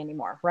 90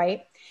 anymore,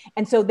 right?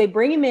 And so they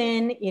bring him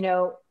in, you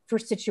know, for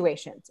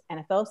situations,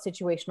 NFL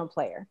situational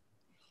player.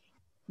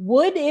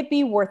 Would it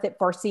be worth it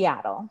for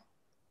Seattle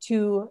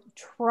to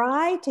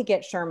try to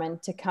get Sherman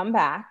to come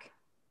back?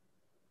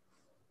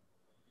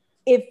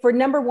 If for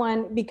number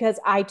one, because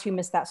I too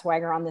miss that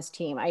swagger on this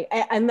team. I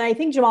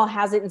think Jamal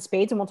has it in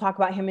spades, and we'll talk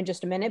about him in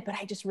just a minute, but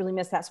I just really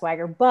miss that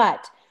swagger.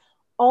 But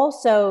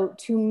also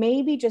to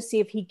maybe just see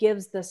if he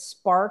gives the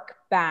spark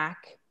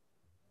back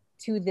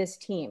to this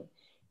team.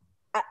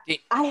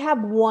 I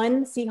have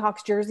one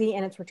Seahawks jersey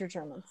and it's Richard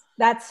Sherman's.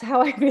 That's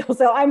how I feel.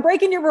 So I'm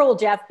breaking your rule,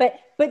 Jeff, but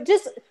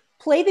just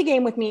play the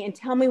game with me and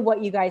tell me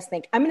what you guys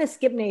think. I'm going to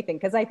skip Nathan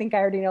because I think I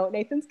already know what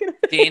Nathan's going to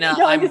do. Dana,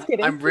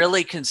 I'm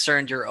really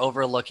concerned you're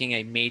overlooking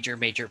a major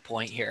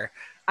point here.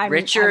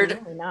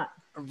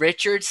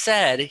 Richard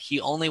said he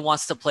only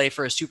wants to play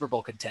for a Super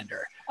Bowl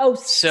contender. Oh,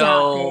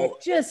 stop it.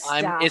 Just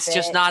stop it's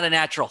just not a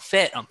natural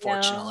fit,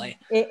 unfortunately.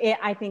 No,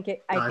 I think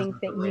that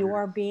you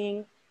are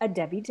being a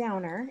Debbie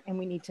Downer, and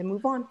we need to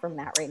move on from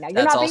that right now.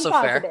 You're That's not being also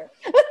positive.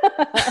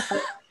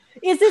 fair.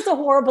 Is this a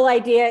horrible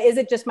idea? Is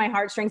it just my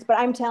heartstrings? But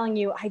I'm telling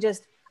you, I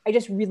just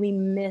really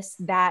miss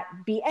that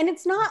beat. And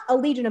it's not a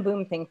Legion of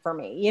Boom thing for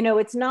me. You know,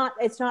 it's not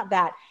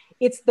that.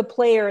 It's the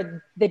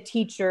player, the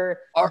teacher,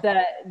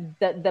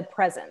 the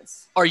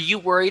presence. Are you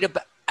worried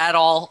at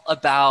all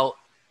about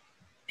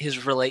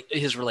his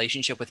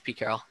relationship with Pete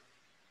Carroll?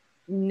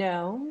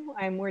 No,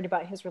 I'm worried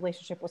about his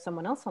relationship with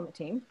someone else on the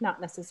team, not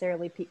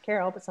necessarily Pete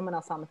Carroll, but someone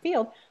else on the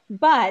field.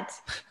 But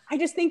I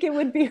just think it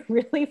would be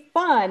really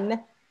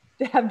fun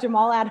to have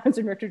Jamal Adams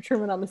and Richard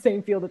Sherman on the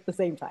same field at the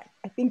same time.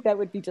 I think that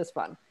would be just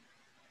fun.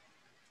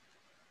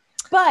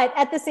 But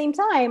at the same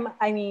time,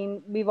 I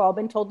mean, we've all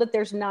been told that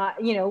there's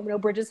not, no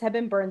bridges have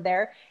been burned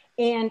there.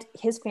 And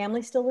his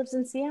family still lives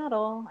in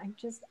Seattle.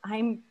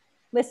 I'm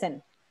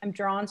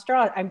drawing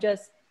straws. I'm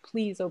just,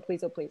 please, oh,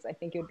 please, oh, please. I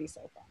think it would be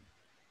so fun.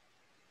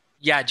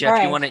 Yeah, Jeff,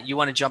 right. you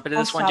want to jump into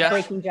this one,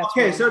 Jeff?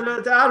 Okay, so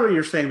to add what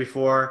you're saying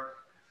before,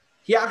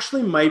 he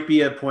actually might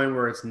be at a point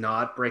where it's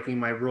not breaking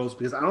my rules,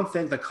 because I don't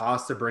think the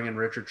cost to bring in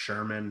Richard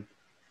Sherman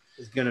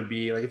is going to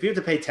be like, if you have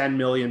to pay $10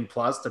 million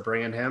plus to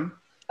bring in him.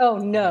 Oh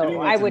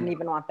no, I wouldn't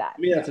even want that.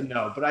 I mean, that's a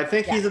no, but I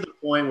think he's at the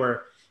point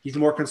where he's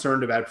more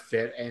concerned about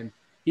fit, and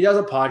he does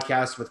a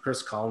podcast with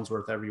Chris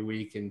Collinsworth every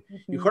week, and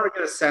you kind of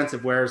get a sense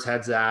of where his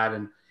head's at,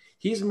 and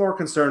he's more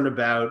concerned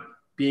about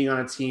being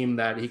on a team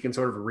that he can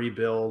sort of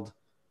rebuild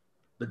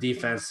the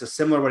defense, so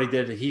similar to what he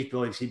did to Heath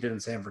believes he did in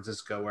San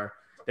Francisco, where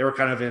they were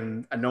kind of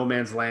in a no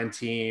man's land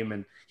team,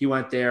 and he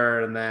went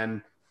there, and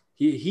then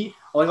he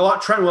like a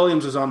lot. Trent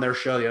Williams was on their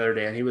show the other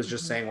day, and he was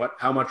just saying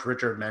how much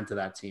Richard meant to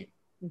that team,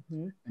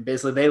 and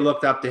basically they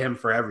looked up to him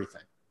for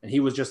everything, and he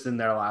was just in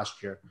there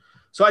last year.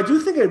 So I do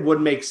think it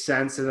would make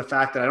sense in the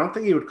fact that I don't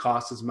think he would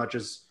cost as much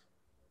as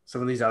some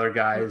of these other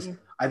guys.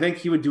 I think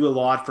he would do a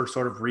lot for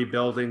sort of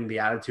rebuilding the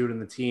attitude in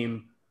the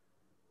team,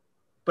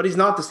 but he's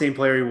not the same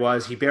player he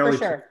was. He barely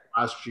played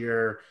last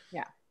year.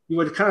 Yeah. You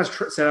would kind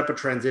of set up a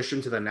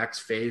transition to the next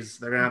phase.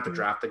 They're going to have to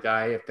draft the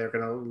guy if they're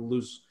going to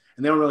lose,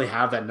 and they don't really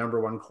have that number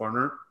one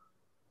corner.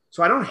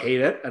 So I don't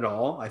hate it at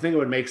all. I think it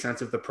would make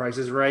sense if the price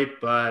is right,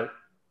 but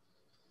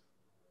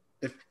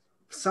if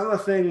some of the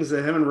things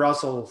that him and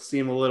Russell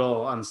seem a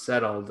little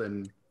unsettled,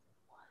 and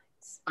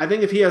I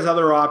think if he has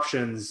other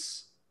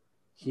options,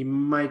 he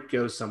might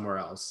go somewhere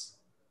else.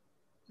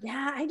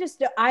 Yeah,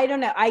 I don't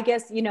know. I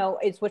guess,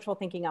 it's wishful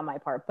thinking on my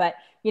part, but,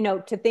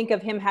 to think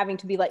of him having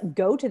to be like,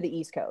 go to the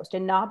East Coast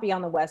and not be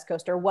on the West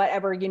Coast or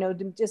whatever,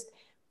 just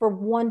for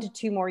 1 to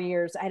 2 more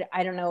years.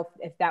 I don't know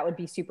if that would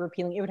be super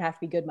appealing. It would have to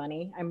be good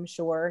money. I'm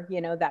sure,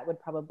 that would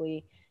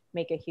probably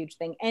make a huge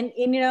thing. And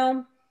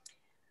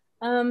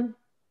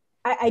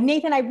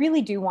Nathan, I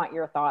really do want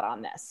your thought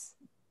on this.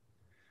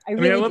 I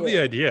love the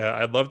idea.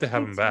 I'd love to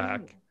have him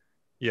back.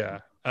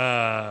 Yeah.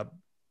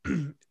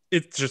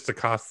 It's just a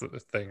cost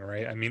thing,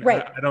 right? I mean,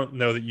 right. I don't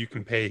know that you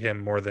can pay him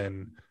more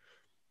than,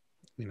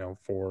 $4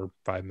 or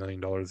 $5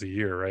 million a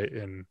year, right?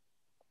 And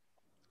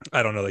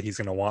I don't know that he's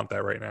going to want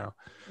that right now.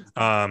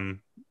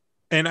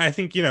 And I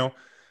think,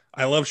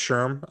 I love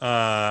Sherm.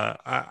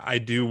 I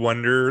do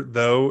wonder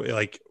though,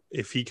 like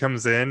if he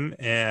comes in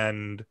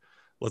and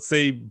let's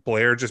say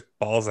Blair just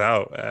balls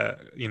out,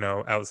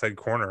 outside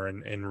corner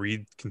and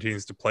Reed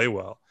continues to play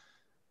well.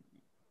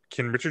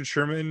 Can Richard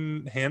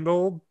Sherman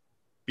handle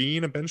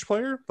being a bench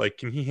player? Like,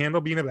 can he handle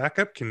being a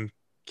backup?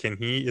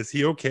 Is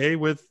he okay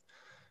with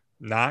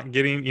not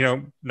getting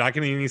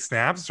any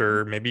snaps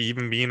or maybe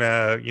even being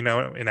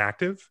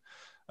inactive?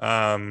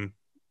 I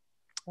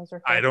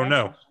don't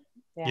know.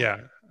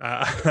 Yeah.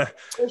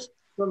 There's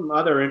some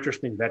other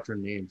interesting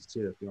veteran names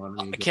too, if you want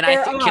to. Can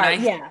I?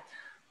 Yeah.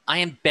 I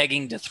am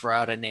begging to throw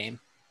out a name.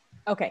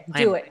 Okay,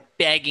 do it.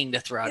 Begging to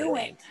throw out a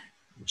name.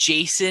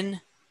 Jason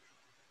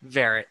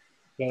Verrett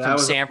from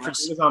San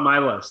Francisco. He was on my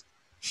list.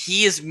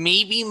 He is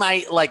maybe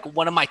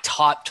one of my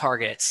top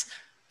targets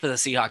for the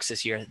Seahawks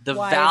this year. The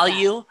Why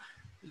value,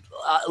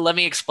 let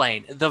me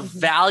explain. The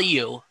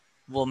value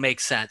will make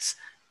sense.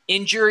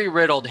 Injury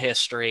riddled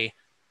history,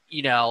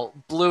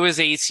 blew his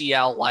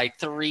ACL like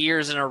 3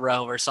 years in a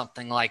row or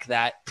something like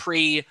that.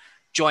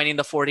 Joining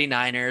the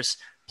 49ers,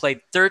 played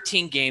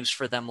 13 games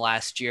for them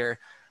last year.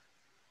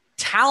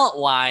 Talent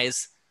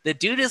wise, the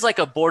dude is like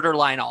a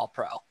borderline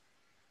All-Pro.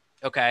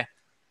 Okay.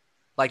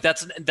 Like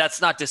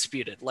that's not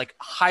disputed. Like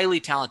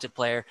highly talented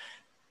player.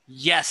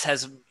 Yes,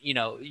 has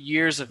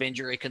years of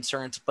injury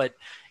concerns, but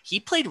he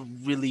played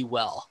really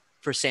well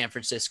for San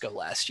Francisco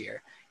last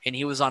year, and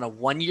he was on a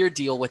 1-year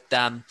deal with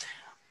them.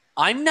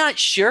 I'm not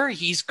sure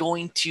he's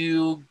going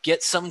to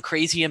get some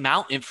crazy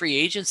amount in free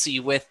agency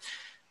with,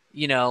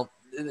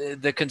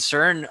 the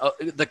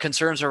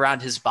concerns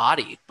around his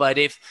body. But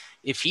if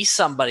he's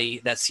somebody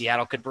that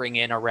Seattle could bring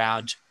in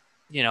around,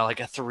 like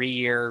a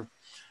 3-year.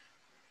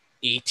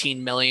 $18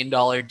 million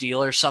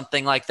deal or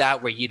something like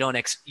that, where you don't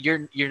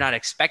you're not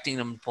expecting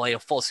them to play a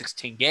full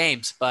 16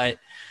 games, but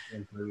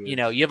you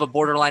have a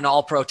borderline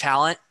All-Pro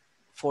talent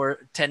for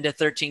 10 to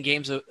 13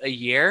 games a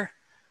year.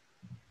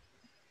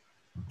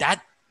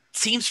 That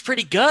seems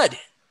pretty good.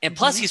 And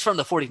plus he's from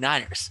the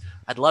 49ers.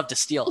 I'd love to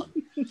steal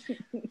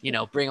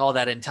him, bring all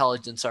that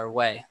intelligence our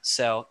way.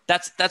 So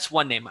that's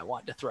one name I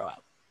wanted to throw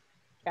out.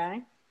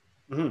 Okay.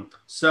 Mm-hmm.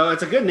 So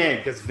it's a good name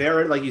because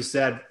very, like you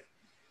said,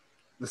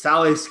 the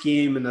Saleh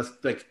scheme and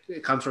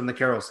it comes from the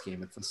Carroll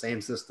scheme. It's the same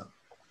system.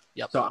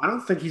 Yep. So I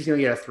don't think he's going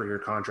to get a 3-year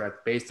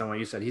contract based on what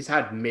you said. He's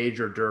had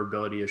major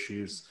durability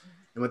issues.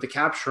 And with the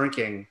cap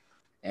shrinking,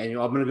 and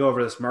I'm going to go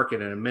over this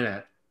market in a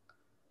minute,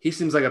 he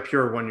seems like a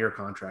pure 1-year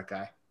contract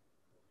guy.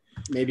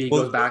 Maybe he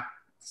goes back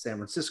to San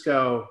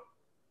Francisco.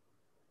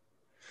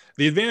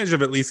 The advantage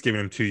of at least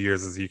giving him 2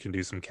 years is you can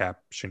do some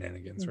cap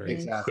shenanigans, right?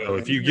 Exactly. So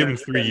if you give him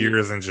 3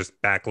 years and just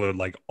backload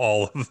like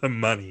all of the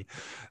money,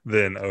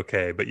 then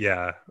okay. But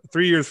yeah,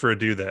 3 years for a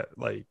dude that,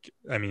 like,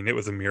 I mean, it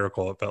was a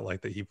miracle. It felt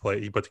like that he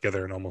put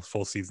together an almost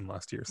full season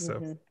last year.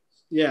 So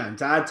yeah, and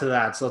to add to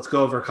that, so let's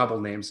go over a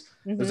couple names.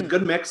 There's a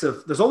good mix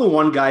of. There's only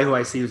one guy who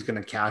I see who's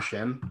going to cash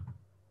in.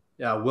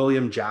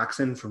 William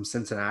Jackson from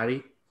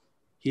Cincinnati.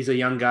 He's a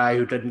young guy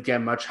who didn't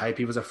get much hype.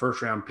 He was a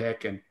first-round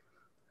pick, and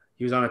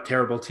he was on a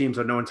terrible team,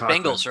 so no one talked.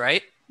 Bengals,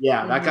 right?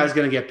 Yeah, that guy's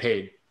going to get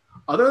paid.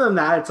 Other than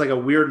that, it's like a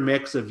weird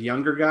mix of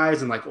younger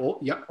guys and like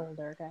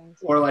older guys,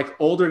 or like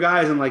older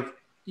guys and like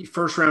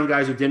first-round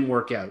guys who didn't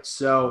work out.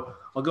 So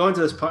I'll go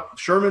into this.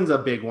 Sherman's a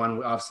big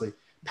one, obviously.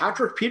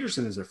 Patrick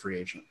Peterson is a free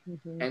agent,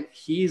 and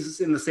he's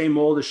in the same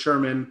mold as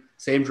Sherman,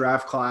 same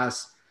draft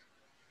class.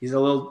 He's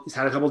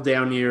had a couple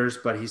down years,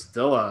 but he's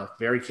still a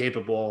very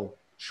capable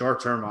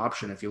short-term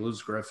option if you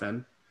lose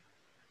Griffin.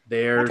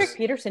 Patrick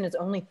Peterson is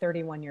only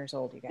 31 years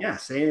old, you guys. Yeah,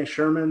 same as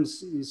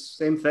Sherman's. He's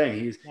same thing.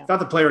 He's not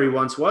the player he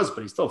once was,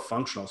 but he's still a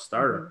functional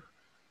starter.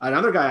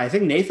 Another guy, I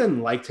think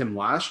Nathan liked him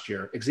last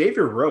year.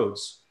 Xavier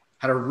Rhodes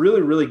had a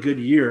really, really good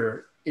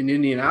year in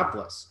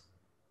Indianapolis.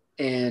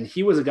 And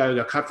he was a guy who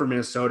got cut from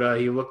Minnesota.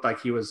 He looked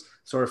like he was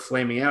sort of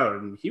flaming out.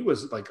 And he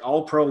was like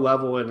all pro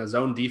level in his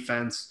own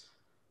defense.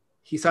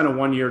 He signed a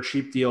 1-year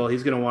cheap deal.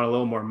 He's going to want a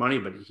little more money,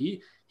 but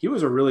he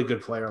was a really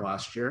good player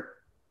last year.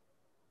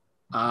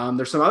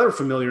 There's some other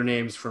familiar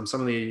names from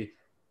some of the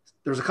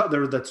 – there was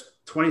the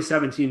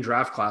 2017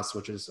 draft class,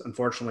 which is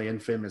unfortunately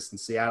infamous in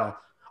Seattle.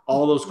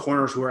 All those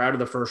corners who were out of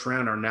the first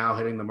round are now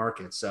hitting the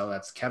market. So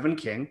that's Kevin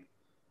King,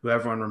 who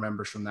everyone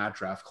remembers from that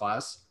draft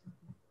class.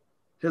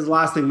 His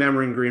lasting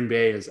memory in Green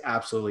Bay is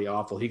absolutely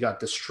awful. He got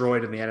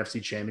destroyed in the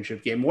NFC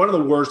Championship game. One of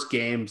the worst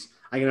games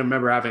I can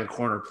remember having a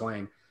corner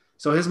playing.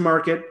 So his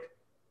market,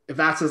 if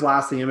that's his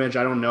lasting image,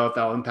 I don't know if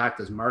that'll impact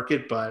his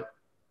market, but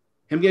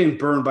him getting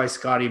burned by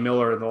Scotty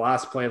Miller in the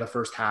last play of the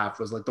first half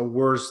was like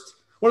one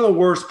of the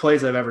worst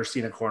plays I've ever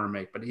seen a corner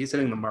make, but he's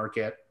hitting the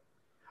market.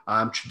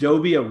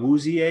 Chidobe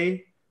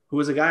Awuzie, who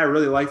was a guy I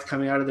really liked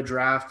coming out of the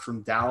draft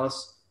from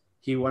Dallas.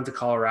 He went to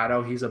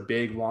Colorado. He's a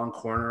big, long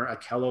corner.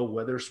 Akello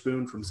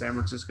Witherspoon from San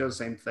Francisco,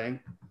 same thing.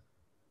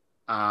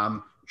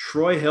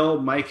 Troy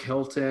Hill, Mike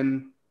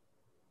Hilton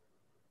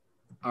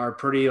are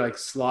pretty like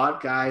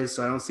slot guys,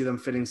 so I don't see them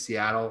fitting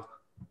Seattle,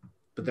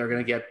 but they're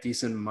going to get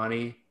decent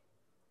money.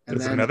 And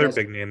there's another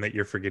big name that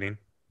you're forgetting.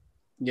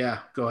 Yeah,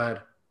 go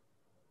ahead.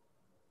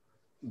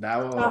 That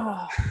will.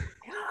 Oh,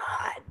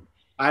 God.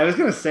 I was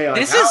going to say,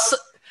 like,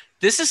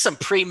 this is some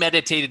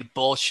premeditated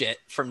bullshit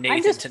from Nathan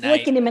I'm just tonight.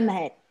 flicking him in the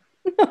head.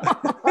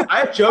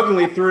 I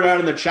jokingly threw it out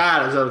in the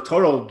chat as a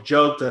total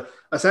joke to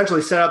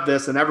essentially set up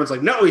this, and everyone's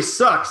like, no, he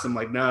sucks. I'm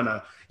like,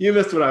 no, you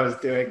missed what I was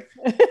doing.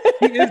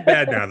 He is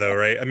bad now, though,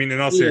 right? I mean, in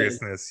all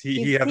seriousness,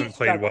 he hasn't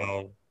played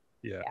well.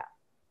 Yeah.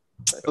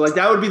 But like,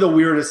 that would be the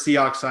weirdest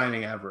Seahawks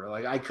signing ever.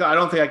 Like, I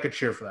don't think I could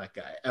cheer for that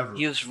guy ever.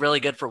 He was really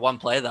good for one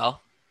play, though.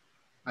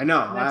 I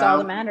know. That's all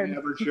that mattered.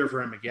 Never cheer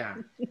for him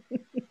again.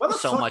 What the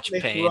So fuck much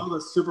did they pain. throw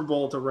the Super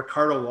Bowl to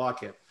Ricardo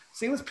Lockett?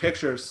 Seeing this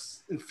picture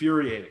is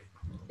infuriating.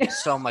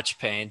 So much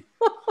pain.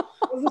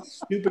 That was the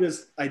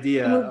stupidest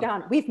idea.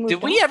 We've moved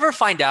Did on. we ever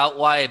find out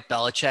why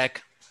Belichick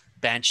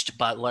benched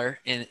Butler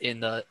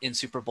in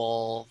Super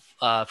Bowl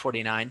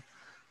 49?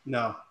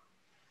 No.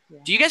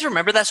 Do you guys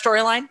remember that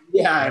storyline?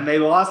 Yeah, and they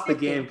lost the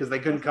game because they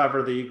couldn't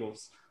cover the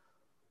Eagles.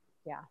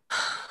 Yeah.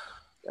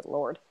 Good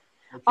Lord.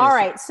 Okay, All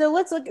right, so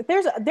let's look.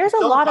 There's a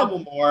still lot couple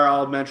of more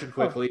I'll mention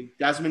quickly.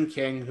 Desmond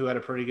King, who had a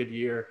pretty good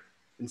year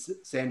in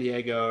San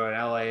Diego and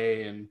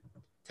LA and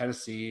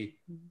Tennessee.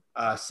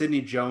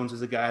 Sidney Jones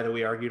is a guy that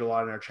we argued a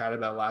lot in our chat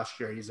about last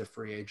year. He's a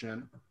free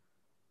agent.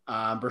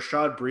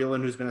 Brashad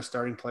Breeland, who's been a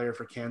starting player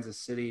for Kansas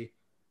City.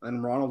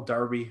 And Ronald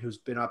Darby, who's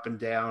been up and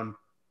down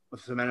with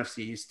some NFC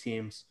East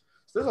teams.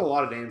 So there's a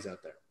lot of names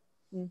out there.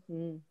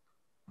 Mm-hmm.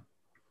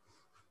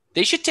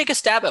 They should take a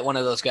stab at one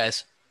of those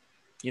guys.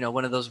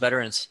 One of those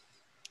veterans.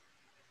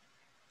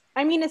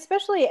 I mean,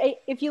 especially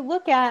if you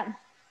look at,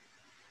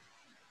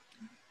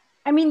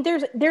 I mean,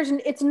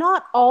 it's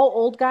not all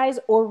old guys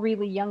or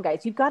really young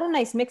guys. You've got a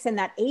nice mix in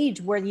that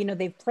age where,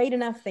 they've played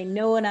enough, they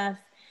know enough,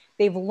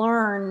 they've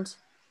learned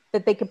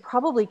that they could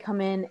probably come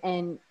in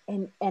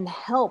and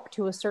help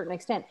to a certain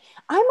extent.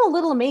 I'm a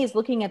little amazed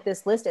looking at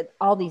this list at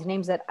all these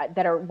names that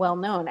are well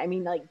known. I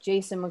mean, like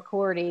Jason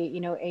McCourty,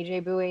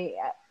 AJ Bowie,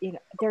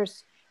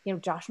 there's,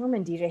 Josh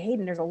Norman, DJ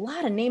Hayden. There's a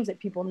lot of names that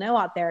people know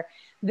out there.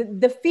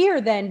 The fear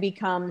then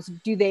becomes,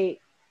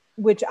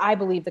 which I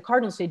believe the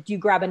Cardinals did, do you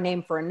grab a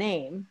name for a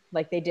name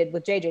like they did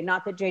with JJ?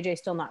 Not that JJ's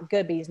still not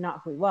good, but he's not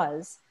who he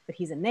was, but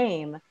he's a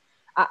name.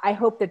 I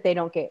hope that they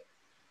don't get,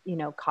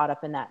 caught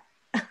up in that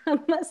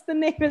unless the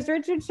name is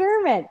Richard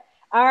Sherman.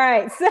 All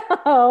right.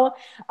 So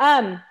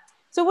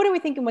So what are we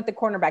thinking with the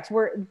cornerbacks?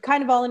 We're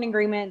kind of all in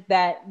agreement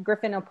that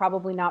Griffin will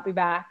probably not be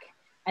back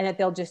and that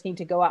they'll just need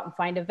to go out and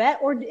find a vet,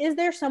 or is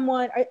there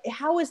someone,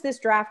 how is this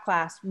draft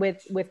class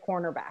with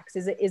cornerbacks?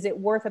 Is it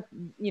worth,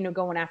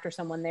 going after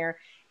someone there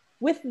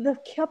with the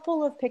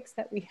couple of picks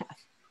that we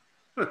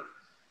have?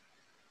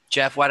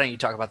 Jeff, why don't you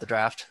talk about the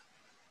draft?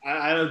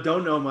 I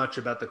don't know much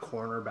about the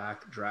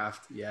cornerback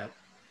draft yet.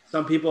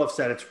 Some people have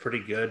said it's pretty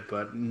good,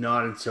 but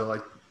not until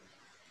like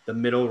the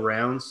middle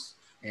rounds.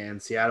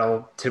 And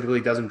Seattle typically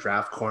doesn't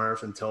draft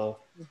corners until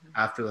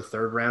after the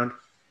third round.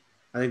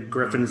 I think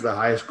Griffin's the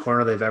highest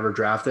corner they've ever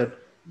drafted.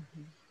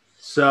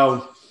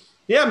 So,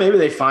 yeah, maybe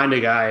they find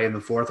a guy in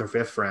the fourth or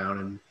fifth round,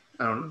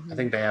 and I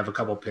think they have a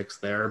couple picks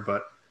there,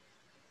 but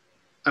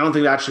I don't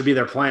think that should be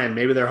their plan.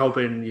 Maybe they're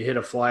hoping you hit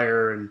a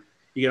flyer and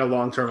you get a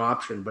long-term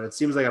option, but it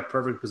seems like a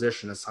perfect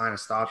position to sign a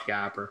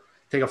stopgap or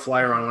take a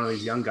flyer on one of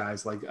these young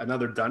guys, like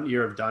another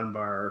year of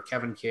Dunbar or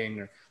Kevin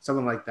King or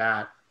something like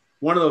that.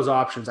 One of those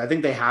options. I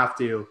think they have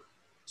to,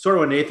 sort of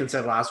what Nathan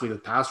said last week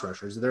with pass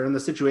rushers, they're in the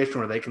situation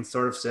where they can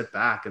sort of sit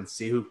back and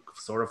see who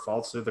sort of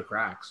falls through the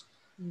cracks.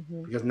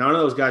 Because none of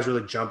those guys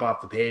really jump off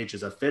the page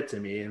as a fit to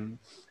me. And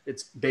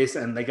it's based,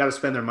 and they got to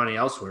spend their money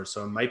elsewhere.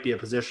 So it might be a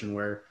position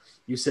where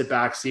you sit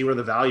back, see where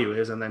the value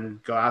is, and then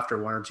go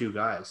after one or two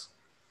guys.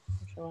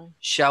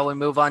 Shall we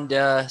move on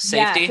to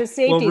safety? Yeah, to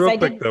safeties.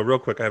 Well, real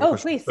quick, I have a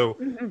question. Please. So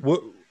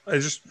I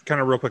just kind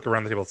of real quick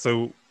around the table.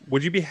 So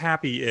would you be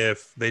happy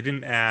if they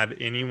didn't add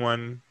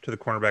anyone to the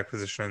cornerback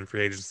position in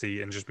free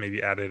agency and just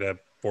maybe added a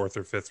fourth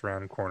or fifth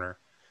round corner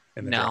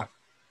in the draft?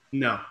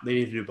 No, they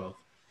need to do both.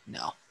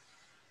 No.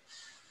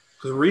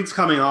 Because Reed's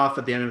coming off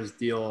at the end of his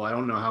deal. I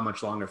don't know how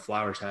much longer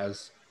Flowers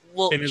has.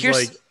 Well, And is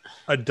like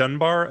a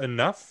Dunbar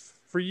enough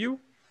for you?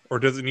 Or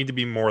does it need to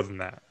be more than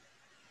that?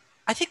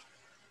 I think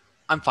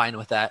I'm fine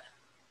with that.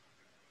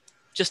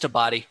 Just a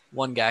body,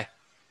 one guy.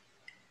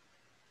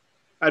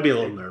 I'd be a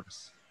little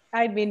nervous.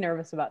 I'd be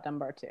nervous about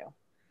Dunbar too.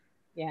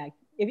 Yeah.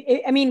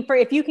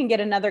 If you can get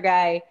another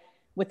guy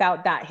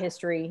without that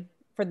history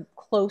for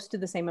close to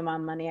the same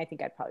amount of money, I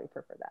think I'd probably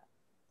prefer that.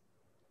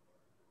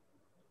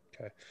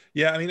 Okay.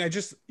 Yeah, I mean, I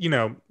just,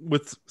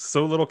 with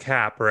so little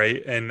cap,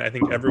 right? And I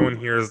think everyone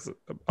hears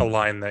a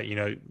line that,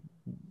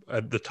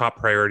 the top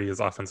priority is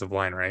offensive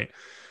line, right?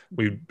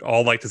 We'd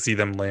all like to see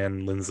them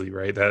land Lindsey,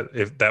 right?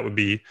 That would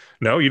be,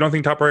 no, you don't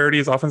think top priority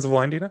is offensive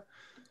line, Dina?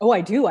 Oh,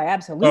 I do. I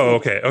absolutely. Oh,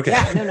 okay.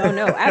 Yeah,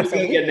 no,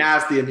 absolutely. Get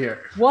nasty in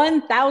here.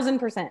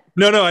 1,000%.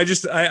 No,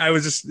 I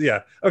was just,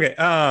 yeah. Okay.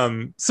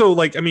 So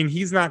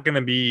he's not going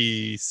to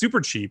be super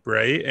cheap,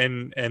 right?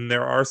 And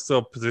there are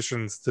still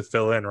positions to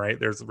fill in, right?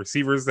 There's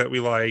receivers that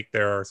we like.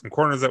 There are some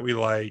corners that we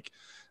like.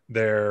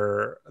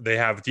 They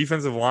have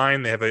defensive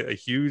line. They have a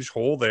huge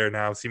hole there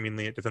now,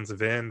 seemingly at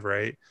defensive end,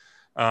 right?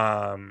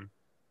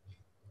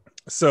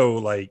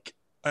 So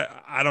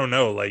I don't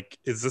know,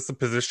 is this a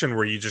position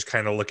where you just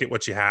kind of look at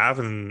what you have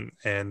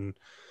and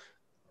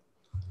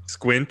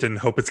squint and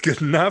hope it's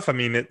good enough? I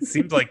mean, it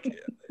seems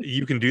like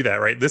you can do that,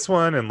 right? This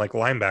one and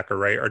linebacker,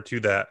 right, are two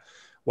that,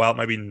 while it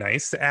might be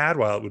nice to add,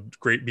 while it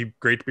would be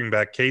great to bring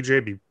back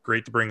KJ, be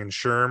great to bring in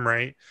Sherm,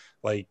 right?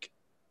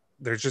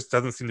 There just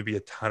doesn't seem to be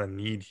a ton of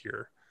need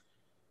here.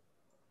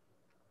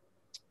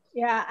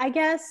 Yeah, I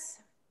guess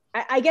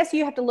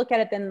you have to look at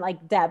it then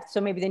depth.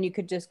 So maybe then you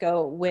could just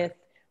go with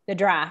the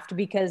draft,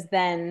 because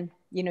then,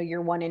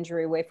 you're one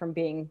injury away from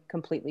being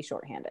completely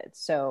shorthanded.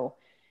 So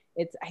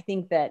I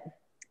think that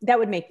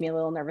would make me a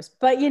little nervous,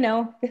 but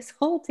this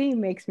whole team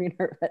makes me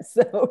nervous.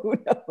 So who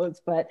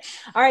knows, but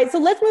all right. So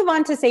let's move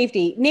on to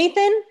safety.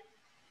 Nathan,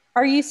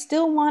 are you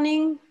still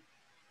wanting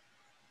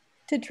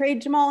to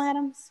trade Jamal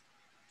Adams?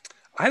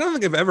 I don't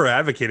think I've ever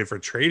advocated for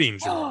trading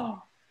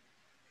Jamal.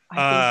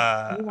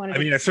 I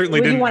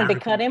certainly didn't. You wanted to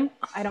cut him?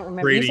 I don't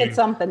remember. You said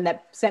something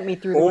that sent me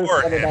through the roof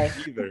the other day.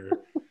 Either.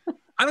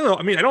 I don't know.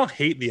 I mean, I don't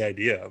hate the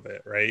idea of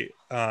it, right?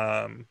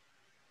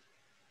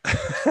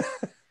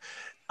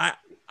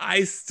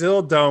 I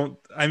still don't.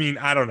 I mean,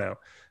 I don't know.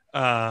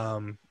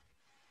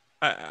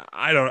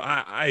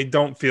 I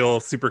don't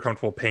feel super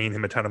comfortable paying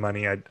him a ton of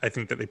money. I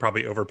think that they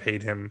probably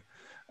overpaid him,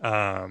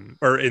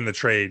 or in the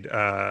trade.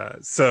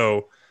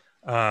 So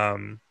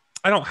I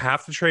don't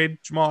have to trade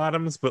Jamal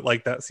Adams, but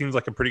that seems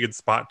like a pretty good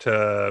spot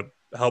to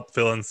help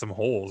fill in some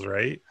holes,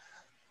 right?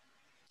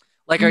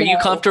 Are you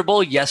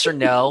comfortable, yes or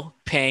no,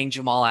 paying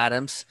Jamal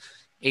Adams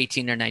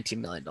 $18 or $19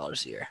 million a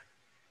year?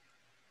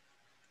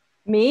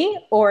 Me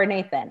or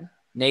Nathan?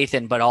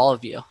 Nathan, but all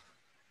of you.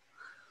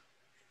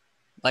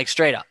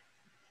 Straight up.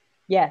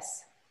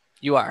 Yes.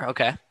 You are,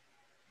 okay.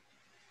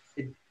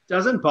 It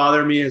doesn't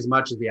bother me as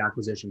much as the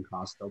acquisition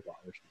cost still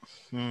bothers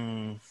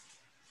me.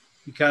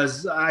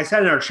 Because I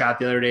said in our chat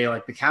the other day,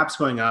 the cap's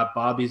going up,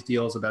 Bobby's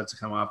deal is about to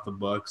come off the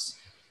books.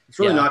 It's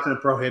really not going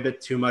to prohibit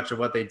too much of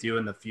what they do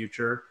in the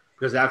future,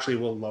 because it actually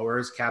will lower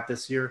his cap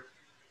this year.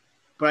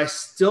 But I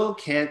still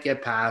can't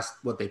get past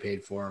what they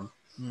paid for him.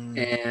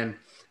 And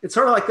it's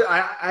sort of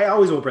I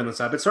always will bring this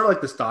up. It's sort of like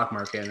the stock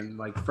market. And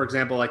for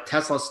example,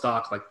 Tesla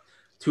stock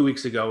 2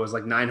 weeks ago was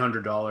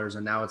 $900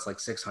 and now it's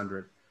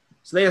 $600.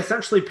 So they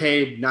essentially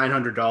paid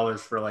 $900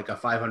 for a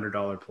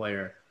 $500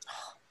 player.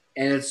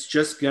 and it's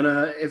just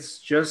gonna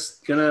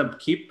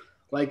keep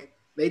like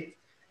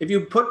if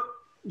you put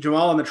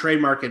Jamal on the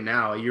trade market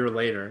now, a year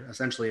later,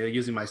 essentially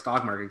using my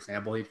stock market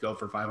example, he'd go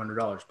for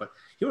 $500, but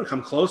he would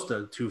come close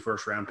to 2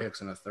 first-round picks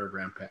and a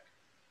third-round pick.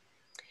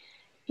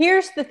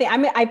 Here's the thing.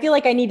 I feel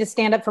like I need to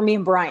stand up for me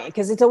and Brian,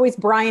 because it's always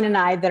Brian and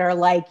I that are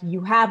like,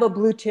 you have a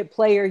blue chip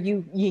player.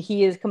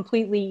 He is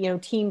completely,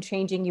 team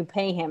changing. You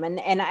pay him.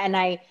 And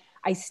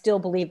I still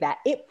believe that.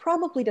 It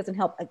probably doesn't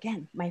help.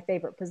 Again, my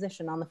favorite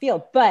position on the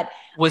field, but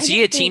was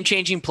he a team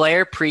changing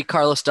player pre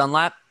Carlos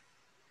Dunlap?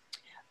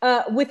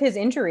 With his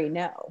injury?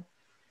 No.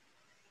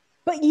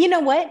 But you know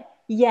what?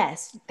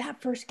 Yes.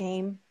 That first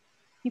game,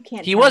 you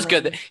can't. He was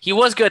good. He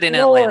was good in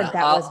Lord, Atlanta.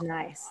 That was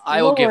nice.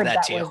 I will give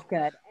that to you. That was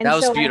good. And that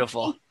was so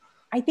beautiful.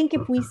 I think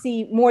if we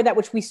see more of that,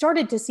 which we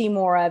started to see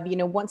more of,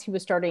 once he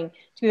was starting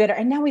to be better,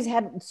 and now he's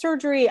had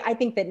surgery, I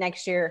think that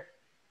next year,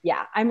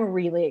 yeah, I'm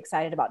really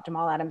excited about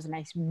Jamal Adams, and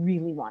I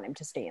really want him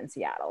to stay in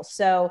Seattle.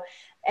 So,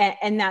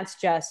 and that's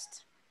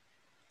just,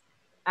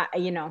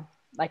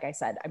 like I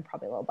said, I'm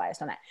probably a little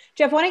biased on that.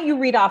 Jeff, why don't you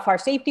read off our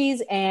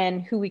safeties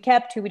and who we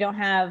kept, who we don't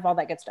have, all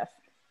that good stuff.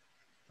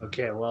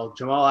 Okay, well,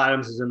 Jamal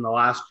Adams is in the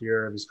last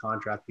year of his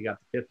contract. He got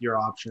the 5th-year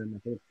option. I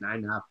think it's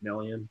 $9.5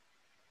 million.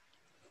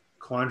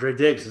 Quandre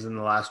Diggs is in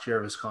the last year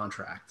of his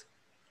contract.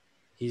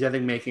 He's, I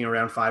think, making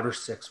around $5 or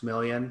 $6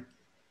 million.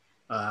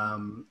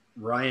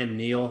 Ryan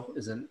Neal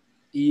is an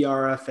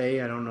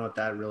ERFA. I don't know what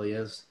that really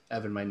is.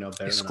 Evan might know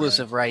better.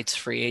 Exclusive rights,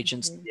 free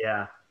agents.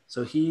 Yeah,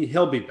 so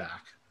he'll be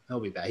back. He'll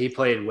be back. He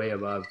played way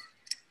above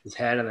his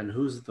head. And then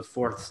who's the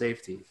 4th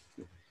safety?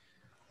 Hill's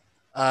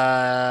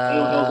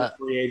a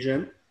free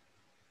agent.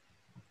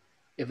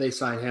 If they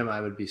sign him, I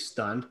would be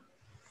stunned.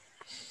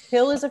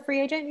 Hill is a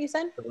free agent, you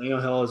said? Delano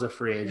Hill is a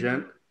free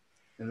agent.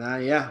 And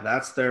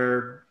that's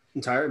their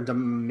entire –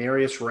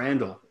 Demarius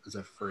Randall is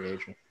a free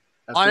agent.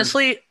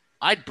 Honestly,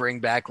 I'd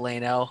bring back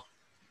Leno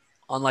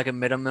on like a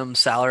minimum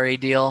salary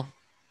deal.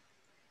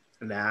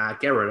 Nah,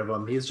 get rid of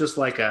him. He's just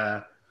like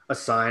a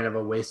sign of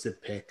a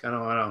wasted pick. I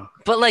don't.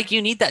 But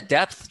you need that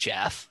depth,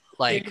 Jeff.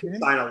 You can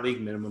sign a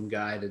league minimum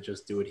guy to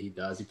just do what he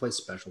does. He plays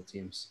special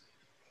teams.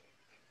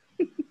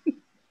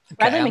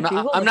 Okay,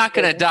 I'm not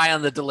going to die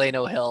on the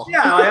Delano Hill.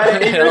 Yeah,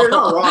 you're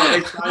not wrong. They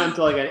signed him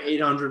to like an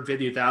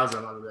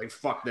 $850,000. I'm like,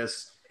 fuck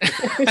this.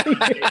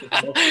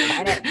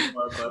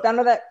 Done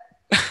with it,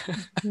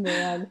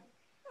 man.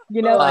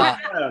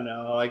 I don't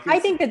know. I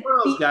think that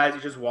those guys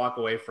you just walk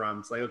away from.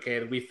 It's like,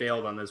 okay, we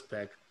failed on this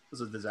pick. This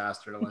is a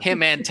disaster.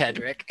 Him and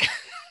Tedrick.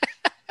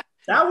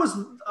 That was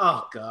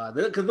god.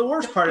 Because the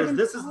worst part is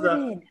this is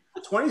the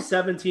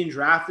 2017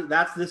 draft.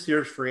 That's this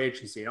year's free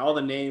agency, and all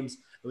the names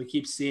we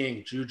keep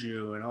seeing,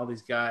 Juju and all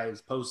these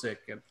guys, Posick,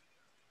 and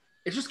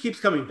it just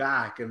keeps coming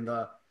back. And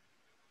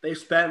they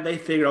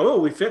figured,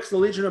 we fixed the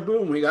Legion of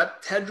Boom. We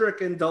got Tedrick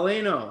and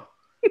Delano.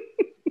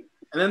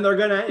 And then they're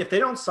going to, if they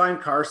don't sign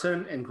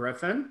Carson and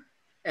Griffin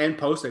and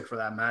Posick for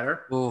that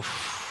matter,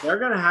 they're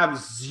going to have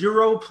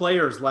 0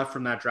 players left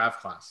from that draft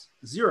class.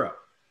 0.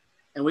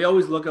 And we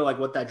always look at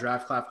what that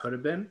draft class could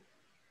have been.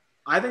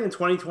 I think in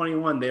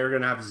 2021, they are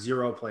going to have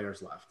 0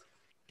 players left.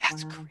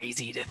 That's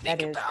crazy to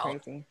think about. That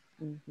is crazy.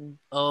 Mm-hmm.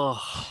 Oh,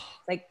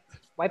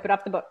 wipe it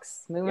off the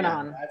books. Moving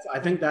on. I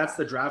think that's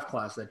the draft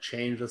class that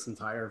changed this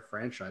entire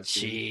franchise.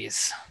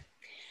 Jeez.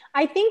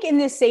 I think in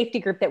this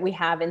safety group that we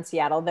have in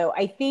Seattle, though,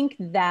 I think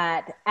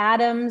that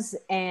Adams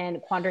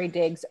and Quandre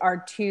Diggs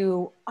are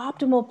 2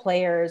 optimal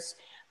players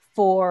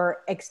for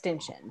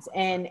extensions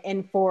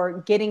and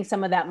for getting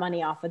some of that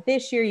money off of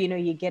this year.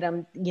 You get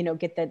them,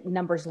 get the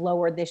numbers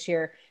lower this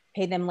year,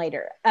 pay them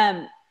later.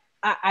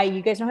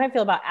 You guys know how I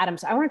feel about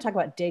Adams. I want to talk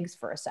about Diggs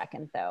for a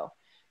second, though.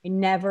 I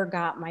never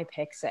got my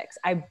pick 6.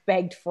 I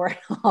begged for it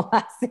all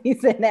last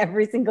season.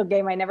 Every single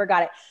game, I never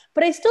got it.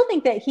 But I still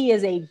think that he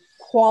is a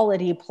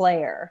quality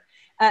player.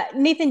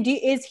 Nathan,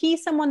 is he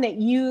someone that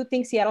you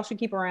think Seattle should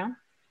keep around?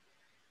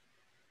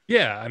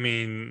 Yeah, I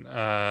mean,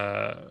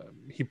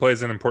 he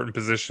plays an important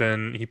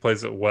position. He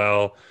plays it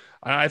well.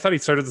 I thought he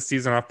started the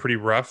season off pretty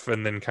rough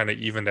and then kind of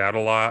evened out a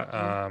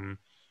lot.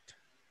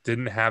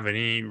 Didn't have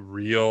any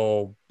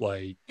real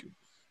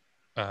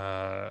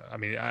I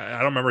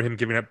don't remember him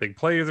giving up big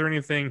plays or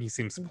anything. He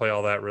seems to play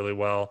all that really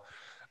well.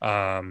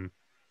 So,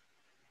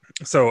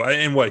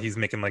 and he's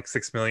making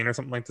 $6 million or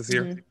something like this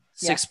year?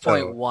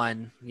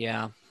 6.1.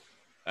 Yeah.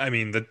 I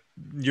mean,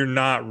 you're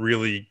not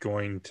really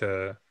going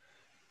to,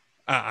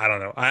 I don't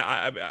know.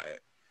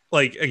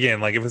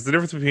 Again, if it's the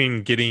difference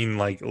between getting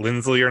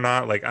Lindsley or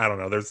not, I don't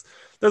know. There's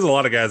a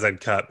lot of guys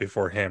I'd cut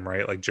before him,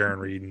 right? Like Jaron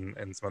Reed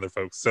and some other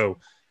folks. So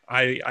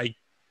I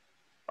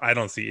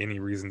don't see any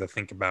reason to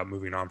think about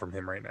moving on from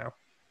him right now.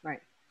 Right.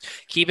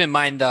 Keep in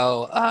mind,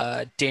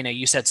 though, Dana,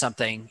 you said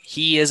something.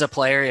 He is a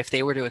player, if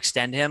they were to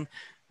extend him,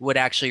 would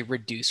actually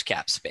reduce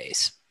cap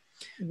space.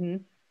 Mm-hmm.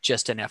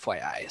 Just an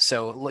FYI.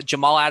 So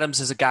Jamal Adams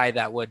is a guy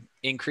that would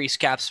increase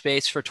cap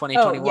space for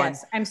 2021. Oh,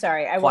 yes. I'm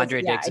sorry. I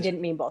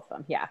didn't mean both of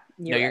them. Yeah.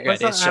 You're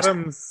good.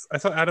 I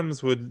thought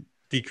Adams would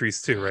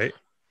decrease too, right?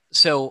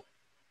 So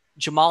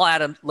Jamal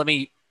Adams,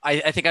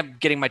 I think I'm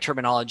getting my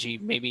terminology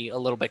maybe a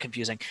little bit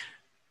confusing.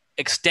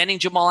 extending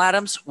Jamal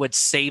Adams would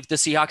save the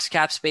Seahawks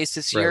cap space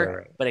this year,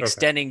 Right. but Okay.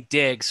 extending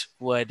Diggs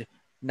would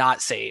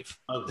not save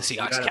Okay, the you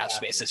Seahawks got it cap back.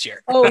 space this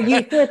year. Oh,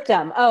 you flipped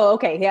them. Oh,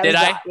 okay. Yeah, Did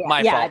I? Yeah,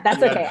 My yeah, fault. that's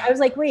You got okay. it back. I was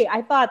like, wait,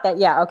 I thought that.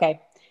 Yeah, okay.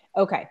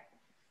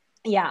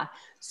 Yeah.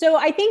 So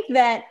I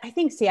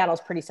think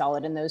Seattle's pretty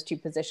solid in those two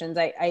positions.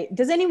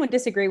 Does anyone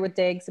disagree with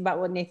Diggs about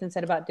what Nathan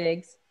said about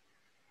Diggs?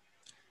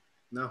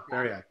 No,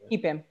 very accurate.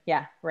 Keep him.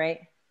 Yeah.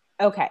 Right.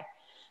 Okay.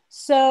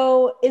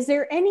 So is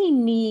there any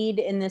need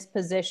in this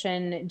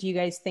position, do you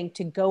guys think,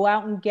 to go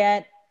out and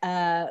get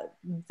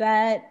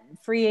that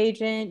free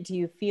agent? Do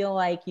you feel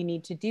like you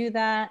need to do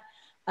that?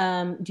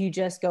 Do you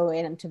just go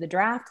into the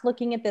draft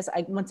looking at this?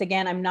 Once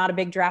again, I'm not a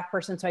big draft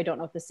person, so I don't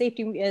know what the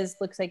safety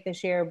looks like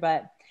this year,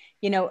 but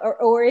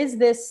or is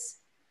this,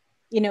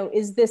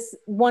 is this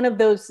one of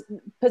those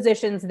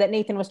positions that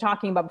Nathan was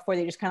talking about before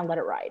they just kind of let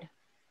it ride?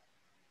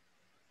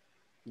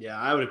 Yeah,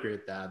 I would agree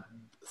with that.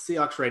 The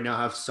Seahawks right now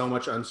have so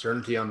much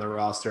uncertainty on their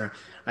roster.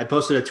 I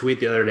posted a tweet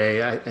the other day.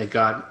 It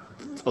got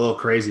a little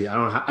crazy.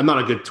 I'm not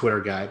a good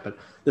Twitter guy, but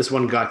this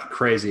one got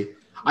crazy.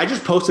 I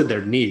just posted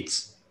their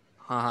needs.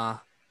 Uh-huh.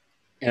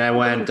 And I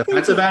went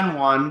defensive end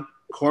 1,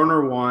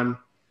 corner 1,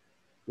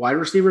 wide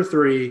receiver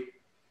 3,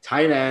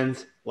 tight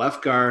end,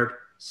 left guard,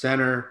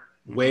 center,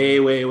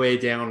 way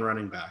down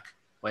running back.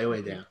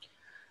 Way down.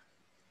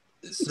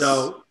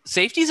 So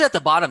Safety's at the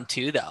bottom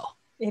too, though.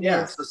 It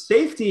is. so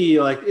safety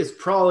is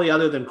probably,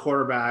 other than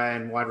quarterback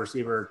and wide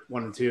receiver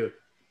 1 and 2,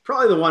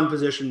 probably the one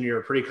position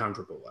you're pretty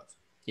comfortable with.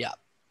 Yeah.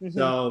 Mhm.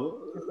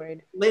 So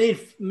Agreed.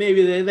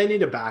 they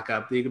need a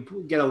backup. They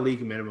could get a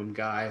league minimum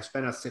guy,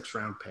 spend a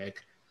 6th-round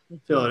pick,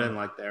 fill it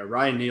in there.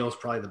 Ryan Neal's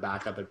probably the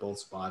backup at both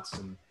spots,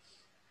 and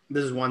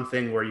this is one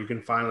thing where you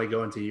can finally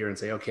go into a year and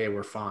say, okay,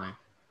 we're fine.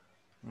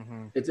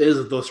 Mm-hmm. It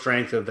is the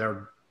strength of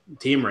their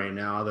team right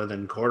now, other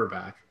than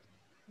quarterback.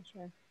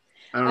 Sure.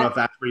 I don't know if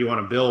that's where you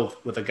want to build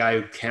with a guy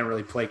who can't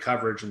really play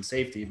coverage and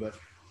safety, but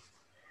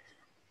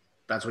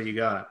that's what you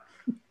got.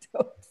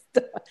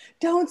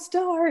 Don't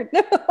start.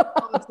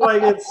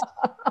 It's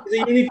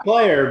he's a unique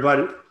player,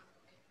 but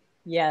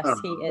Yes, I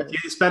don't he know. is.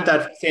 If you spent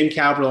that same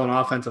capital on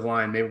offensive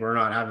line, maybe we're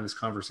not having this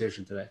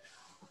conversation today.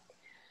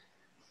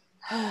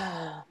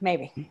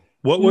 Maybe.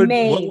 What would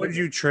Maybe.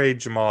 you trade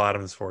Jamal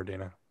Adams for,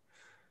 Dana?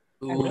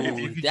 Ooh, If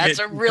you could that's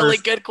get a really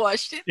first- good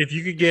question. If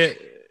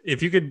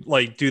you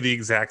could do the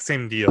exact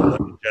same deal that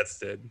the Jets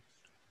did,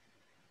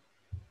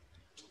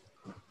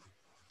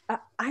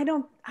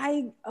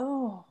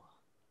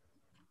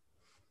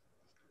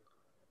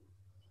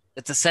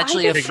 It's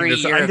essentially a free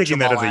year I'm of taking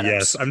that Jamal as a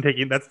Adams.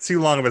 yes. That's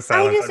too long of a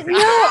silence.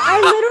 I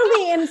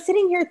literally am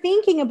sitting here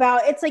thinking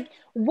about, it's like,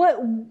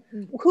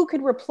 who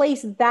could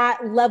replace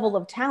that level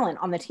of talent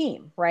on the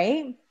team,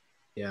 right?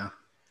 Yeah.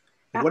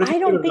 I What if you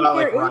don't could have think got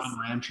there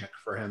Ryan is. Ramczyk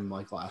for him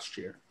last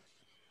year?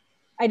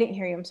 I didn't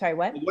hear you. I'm sorry.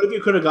 What? What if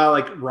you could have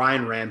got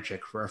Ryan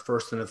Ramczyk for a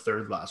 1st and a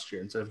 3rd last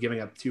year instead of giving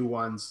up 2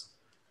 1s?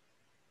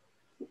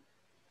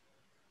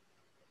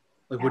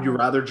 Would you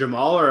rather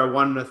Jamal or a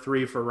 1 and a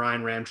 3 for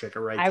Ryan Ramczyk? I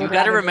You would tackle? got to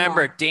rather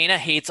remember, Jamal. Dana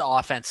hates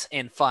offense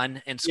and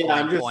fun and Yeah,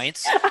 scoring I'm just-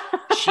 points.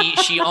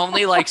 She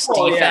only likes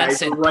Oh, yeah, defense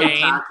he's a and right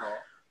pain. tackle.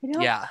 I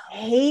don't Yeah.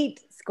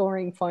 hate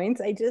scoring points.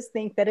 I just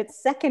think that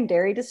it's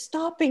secondary to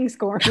stopping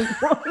scoring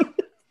points.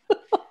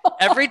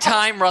 Every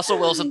time Russell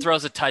Wilson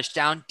throws a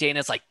touchdown,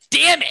 Dana's like,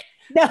 "Damn it!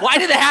 No. Why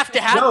did it have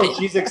to happen?" No,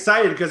 she's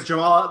excited because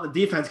Jamal, the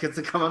defense, gets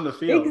to come on the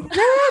field.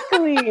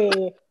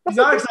 Exactly. He's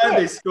not excited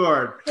they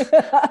scored.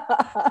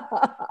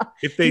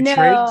 If they No.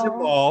 trade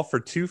Jamal for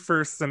 2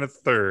 firsts and a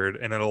 3rd,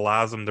 and it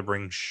allows them to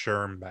bring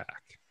Sherm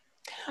back.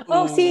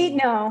 Oh, see, Ooh.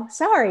 no,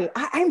 sorry.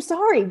 I'm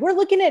sorry. We're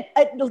looking at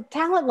the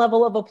talent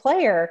level of a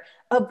player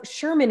of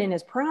Sherman in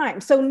his prime.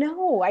 So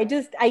no, I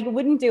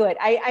wouldn't do it.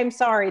 I'm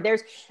sorry.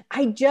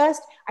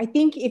 I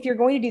think if you're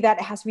going to do that,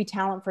 it has to be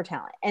talent for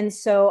talent. And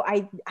so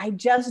I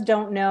just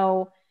don't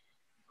know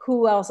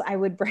who else I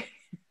would bring.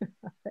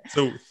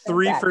 So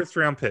 3 bad.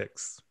 1st-round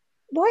picks.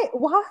 Why,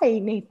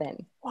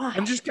 Nathan? Why?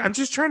 I'm just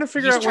trying to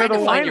figure He's out where trying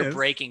the to find line your is.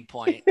 breaking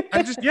point. I am.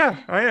 I'm trying to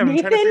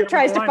figure Nathan out tries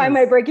where to the find line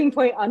my breaking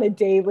point on a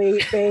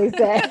daily basis.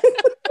 is.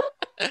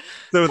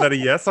 So is that a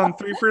yes on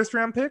 3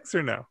 1st-round picks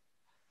or no?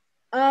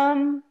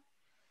 Oh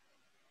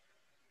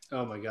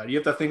my God. You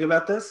have to think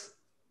about this?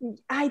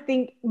 I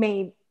think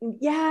maybe,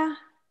 yeah.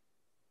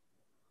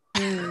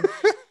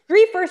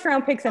 3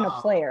 first-round picks and a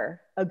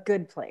player, a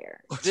good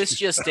player. This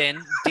just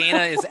in,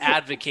 Dana is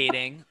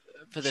advocating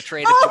for the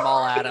trade of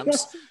Jamal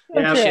Adams.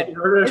 Yeah, That's you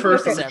heard it It's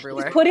first. It's okay.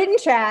 everywhere. Just put it in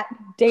chat.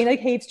 Dana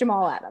hates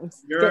Jamal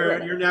Adams. Get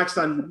rid of You're it. next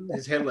on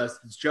his hit list.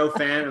 It's Joe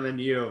Fan and then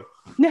you.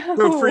 No.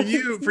 So for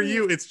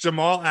you, it's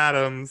Jamal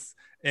Adams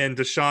and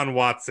Deshaun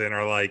Watson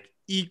are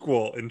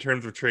equal in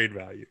terms of trade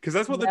value, because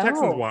that's what the No,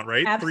 Texans want,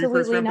 right? 3 absolutely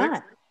first-round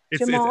not.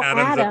 picks. Jamal it's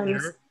Adams, Adams.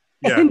 up there.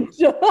 Yeah, And-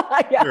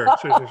 yeah.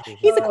 sure.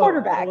 He's a Oh,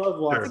 quarterback. I love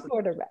He's Watson. a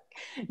quarterback.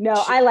 No,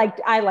 I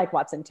like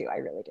Watson too. I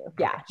really do.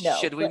 Yeah. No.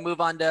 Should we but-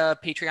 move on to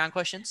Patreon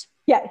questions?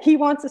 Yeah, he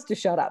wants us to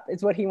shut up.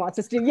 Is what he wants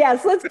us to do.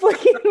 Yes, let's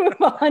move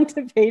on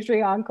to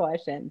Patreon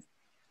questions.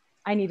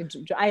 I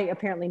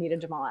apparently need a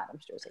Jamal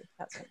Adams jersey.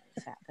 That's what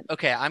happened.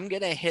 Okay, I'm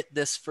going to hit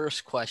this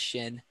first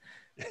question.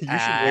 You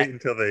should wait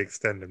until they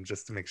extend him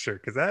just to make sure,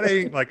 because that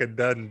ain't like a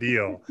done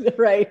deal.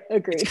 Right.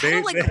 Agreed. It's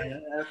kinda like,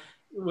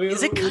 We-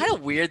 is it kind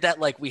of weird that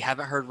like we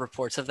haven't heard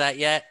reports of that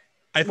yet?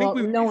 I think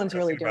Well, no one's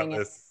really doing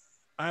it.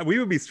 We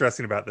would be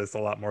stressing about this a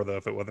lot more though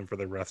if it wasn't for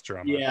the Russ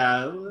drama.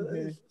 Yeah,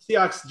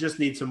 Seahawks just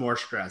need some more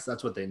stress.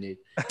 That's what they need.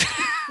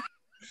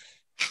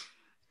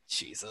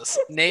 Jesus,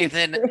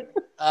 Nathan.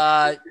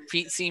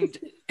 Pete seemed.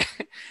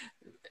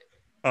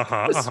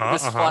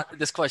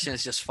 This question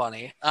is just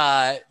funny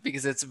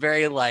because it's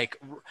very like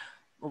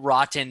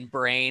rotten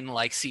brain,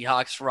 like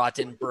Seahawks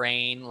rotten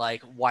brain,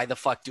 like why the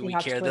fuck do we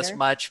Seahawks care Twitter. this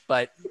much?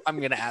 But I'm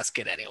gonna ask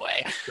it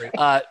anyway.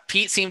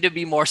 Pete seemed to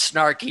be more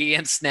snarky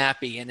and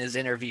snappy in his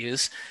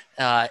interviews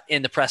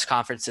in the press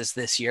conferences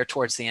this year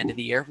towards the end of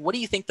the year. What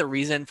do you think the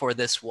reason for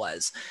this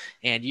was?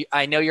 And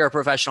I know you're a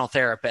professional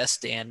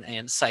therapist and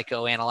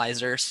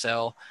psychoanalyzer,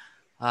 so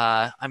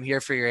I'm here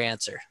for your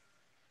answer.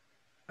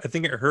 I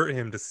think it hurt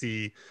him to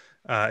see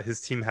his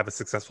team have a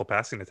successful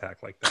passing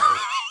attack like that.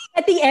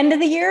 At the end of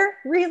the year,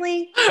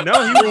 really? No,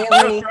 he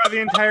was throughout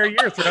the entire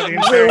year.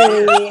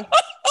 Really?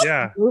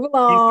 Yeah. Move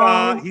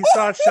along. He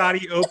saw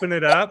Shoddy open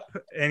it up,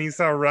 and he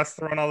saw Russ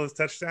throwing all those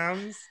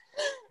touchdowns,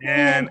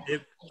 and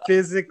it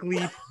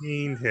physically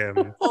pained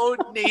him. Oh,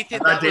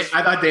 Nathan, I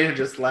thought Dana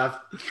just left.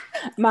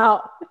 I'm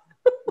out.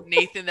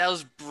 Nathan, that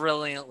was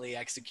brilliantly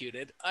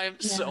executed.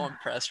 I'm so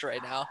impressed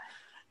right now.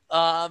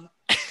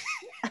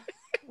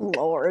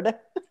 Lord.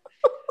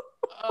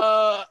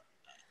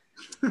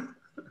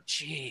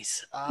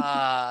 Jeez.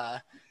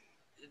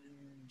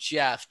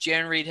 Jeff,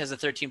 Jaron Reed has a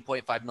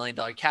 $13.5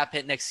 million cap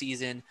hit next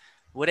season.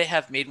 Would it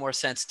have made more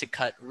sense to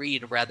cut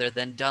Reed rather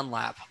than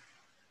Dunlap?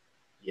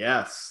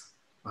 Yes,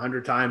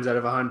 100 times out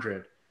of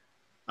 100.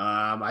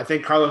 I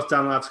think Carlos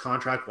Dunlap's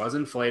contract was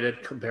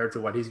inflated compared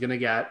to what he's going to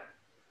get.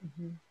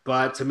 Mm-hmm.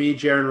 But to me,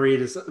 Jaron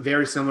Reed is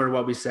very similar to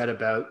what we said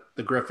about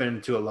the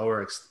Griffin to a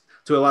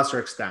lesser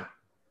extent.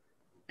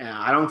 And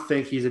I don't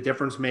think he's a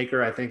difference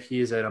maker. I think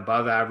he's an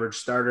above average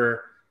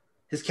starter.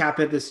 His cap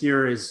hit this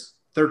year is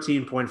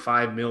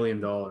 $13.5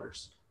 million,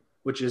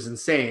 which is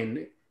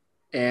insane.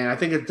 And I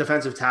think a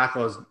defensive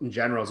tackle is, in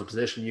general, is a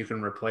position you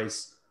can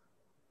replace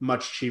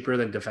much cheaper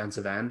than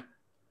defensive end.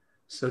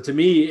 So to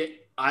me,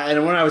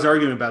 and when I was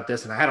arguing about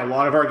this, and I had a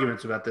lot of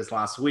arguments about this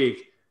last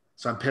week,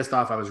 so I'm pissed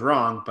off I was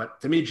wrong.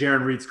 But to me,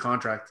 Jaron Reed's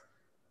contract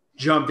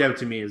jumped out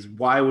to me as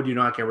why would you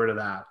not get rid of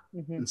that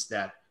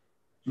instead?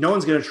 No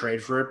one's going to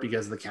trade for it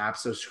because the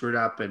cap's so screwed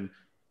up and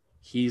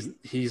he's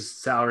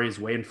salary is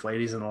way inflated.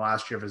 He's in the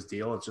last year of his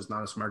deal. It's just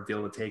not a smart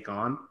deal to take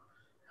on.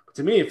 But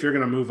to me, if you're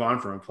going to move on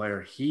from a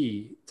player,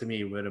 he, to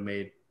me, would have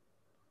made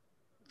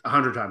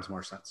 100 times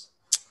more sense.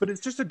 But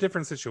it's just a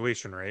different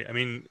situation, right? I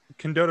mean,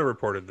 Condotta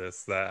reported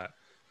this, that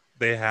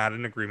they had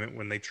an agreement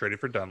when they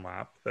traded for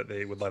Dunlap that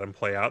they would let him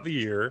play out the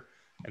year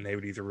and they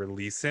would either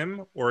release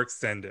him or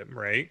extend him,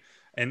 right?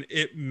 And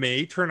it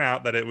may turn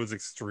out that it was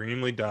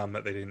extremely dumb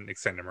that they didn't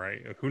extend him,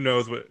 right? Who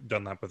knows what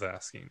Dunlap was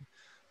asking.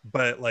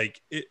 But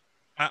like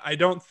I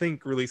don't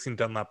think releasing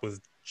Dunlap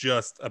was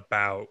just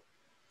about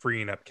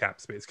freeing up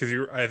cap space,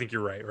 because I think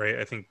you're right?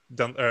 I think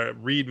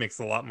Reed makes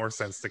a lot more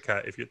sense to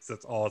cut if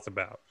that's all it's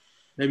about.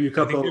 Maybe you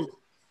cut both.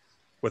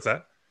 What's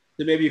that?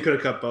 Maybe you could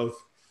have cut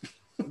both.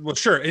 Well,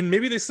 sure, and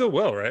maybe they still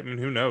will, right? I mean,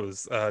 who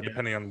knows?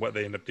 Depending on what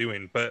they end up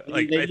doing, but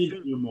they need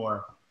to do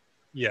more.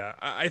 Yeah,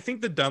 I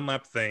think the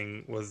Dunlap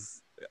thing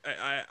was.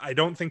 I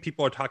don't think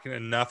people are talking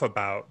enough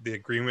about the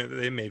agreement that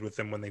they made with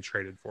him when they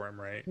traded for him,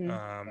 right?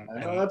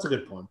 That's a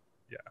good point.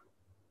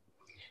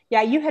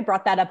 Yeah, you had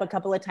brought that up a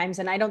couple of times,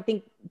 and I don't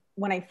think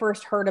when I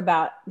first heard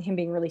about him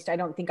being released, I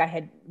don't think I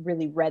had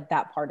really read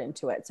that part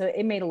into it. So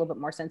it made a little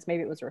bit more sense.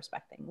 Maybe it was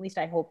respecting. At least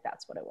I hope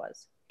that's what it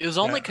was. It was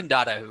only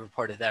Condotta who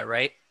reported that,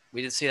 right?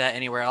 We didn't see that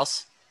anywhere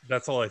else.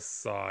 That's all I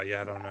saw.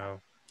 Yeah, I don't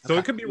know. So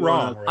it could be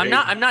wrong. Right?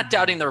 I'm not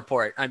doubting the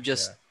report. I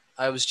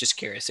was just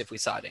curious if we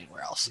saw it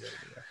anywhere else.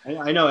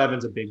 I know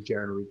Evan's a big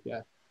Jaron Reed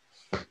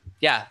guy.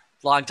 Yeah,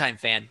 longtime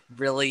fan.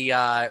 Really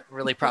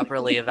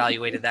properly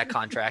evaluated that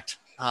contract.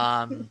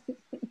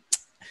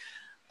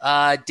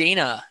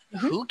 Dana,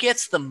 who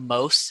gets the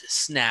most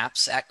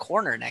snaps at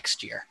corner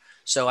next year?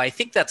 So I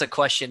think that's a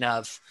question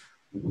of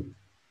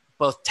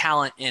both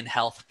talent and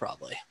health,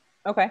 probably.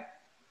 Okay.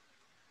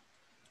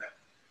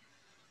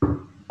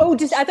 Oh,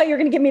 I thought you were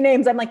going to give me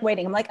names. I'm like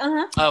waiting. I'm like,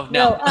 Oh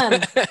no.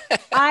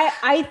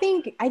 I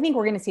think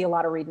we're going to see a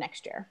lot of Reed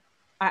next year.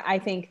 I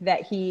think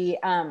that he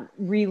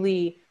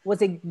really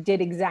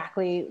did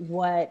exactly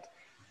what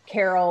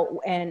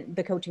Carroll and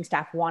the coaching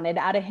staff wanted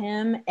out of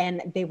him,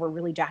 and they were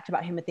really jacked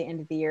about him at the end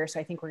of the year. So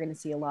I think we're going to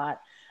see a lot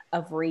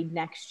of Reed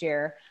next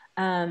year.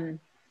 And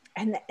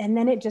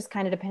then it just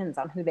kind of depends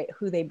on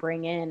who they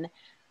bring in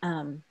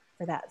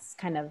for that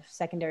kind of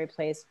secondary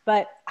place.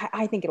 But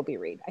I think it'll be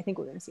Reed. I think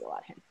we're going to see a lot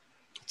of him.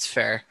 It's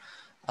fair.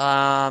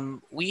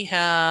 We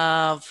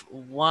have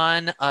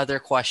one other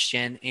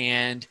question,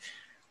 and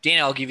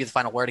Dana, I'll give you the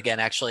final word again,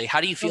 actually. How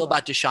do you feel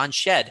about Deshaun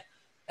Shedd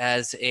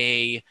as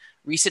a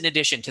recent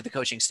addition to the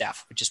coaching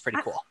staff, which is pretty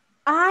cool?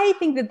 I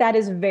think that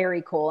is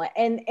very cool.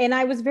 And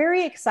I was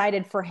very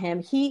excited for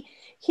him. He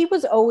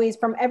was always,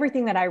 from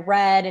everything that I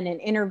read and in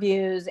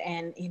interviews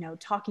and,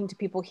 talking to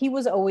people, he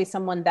was always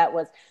someone that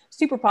was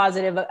super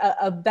positive,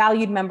 a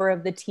valued member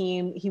of the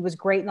team. He was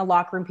great in the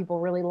locker room. People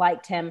really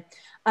liked him.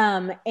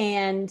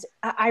 And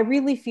I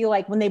really feel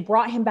like when they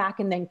brought him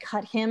back and then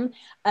cut him,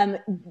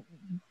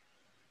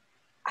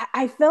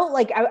 I felt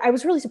like I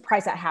was really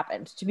surprised that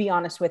happened, to be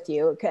honest with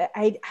you.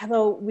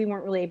 Although we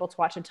weren't really able to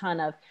watch a ton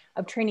of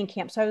training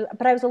camp,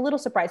 but I was a little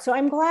surprised. So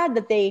I'm glad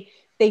that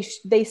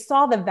they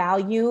saw the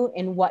value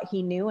in what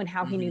he knew and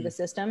how he knew the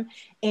system,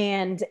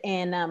 and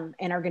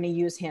are going to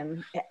use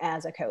him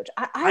as a coach.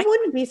 I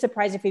wouldn't be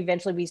surprised if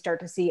eventually we start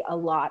to see a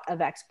lot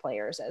of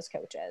ex-players as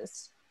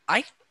coaches.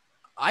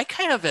 I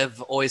kind of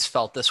have always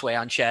felt this way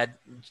on Shed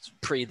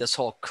pre this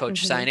whole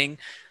coach signing.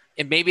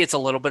 And maybe it's a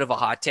little bit of a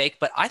hot take,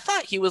 but I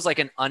thought he was like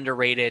an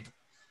underrated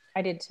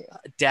I did too.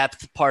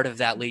 Depth part of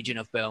that Legion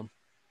of Boom.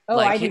 Oh,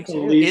 like, I did too. The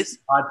least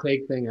hot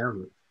take thing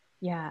ever.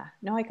 Yeah.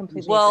 No, I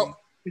completely agree.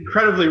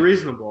 Incredibly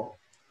reasonable.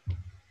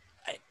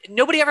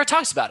 Nobody ever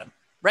talks about him,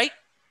 right?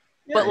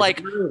 Yeah,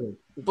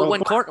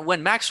 but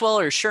when Maxwell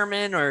or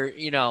Sherman or,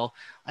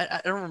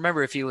 I don't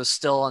remember if he was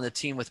still on the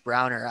team with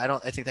Browner.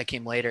 I think that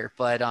came later,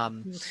 but he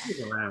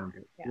was around.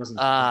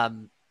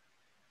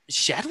 It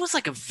Shed was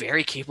like a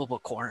very capable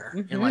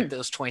corner in like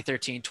those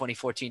 2013,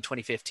 2014,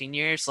 2015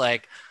 years.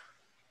 Like,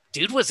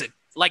 dude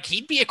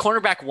he'd be a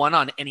cornerback one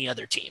on any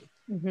other team,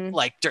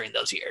 like during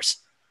those years.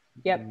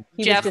 Yep.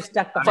 He Jeff, was just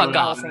stuck fuck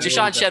off.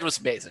 Deshaun Shed was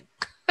amazing.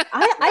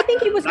 I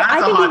think he was.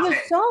 I think he was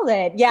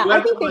solid. Yeah,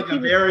 I think like a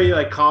very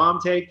calm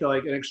take to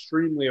like an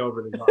extremely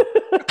over the top.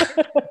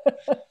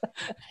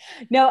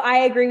 No, I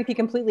agree with you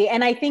completely.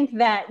 And I think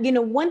that,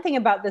 one thing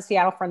about the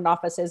Seattle front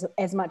office is,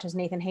 as much as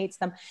Nathan hates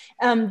them,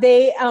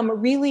 they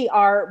really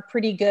are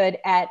pretty good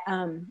at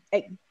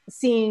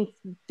seeing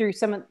through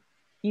some of,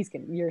 you're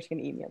just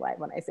going to eat me alive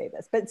when I say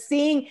this, but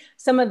seeing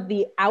some of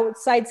the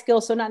outside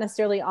skills. So not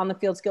necessarily on the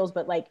field skills,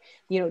 but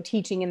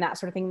teaching and that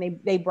sort of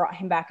thing. They brought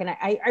him back. And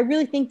I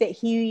really think that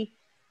he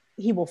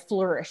will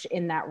flourish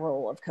in that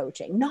role of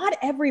coaching. Not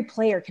every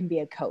player can be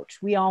a coach.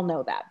 We all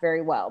know that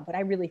very well, but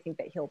I really think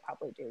that he'll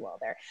probably do well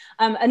there.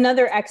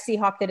 Another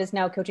ex-Seahawk that is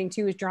now coaching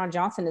too is Jerron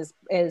Johnson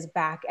is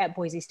back at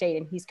Boise State,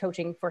 and he's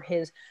coaching for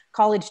his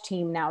college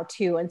team now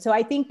too. And so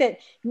I think that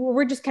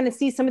we're just kind of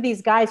see some of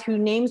these guys whose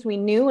names we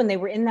knew and they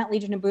were in that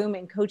Legion of Boom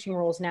and coaching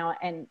roles now.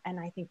 And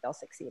I think they'll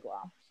succeed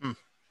well.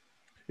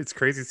 It's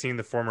crazy seeing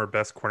the former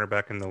best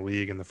cornerback in the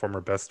league and the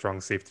former best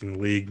strong safety in the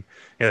league.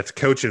 Yeah, it's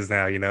coaches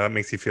now, it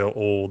makes you feel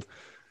old.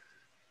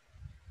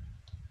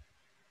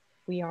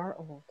 We are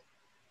old.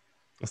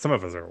 Some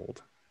of us are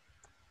old.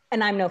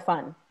 And I'm no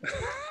fun.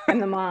 I'm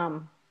the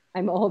mom.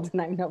 I'm old and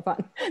I'm no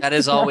fun. That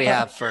is all we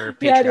have for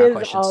Patreon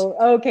questions.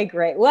 Okay,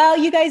 great. Well,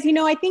 you guys,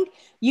 I think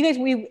you guys,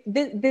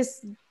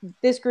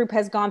 this group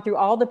has gone through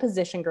all the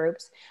position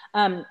groups.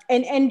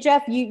 And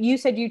Jeff, you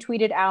said you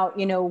tweeted out,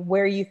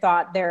 where you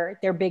thought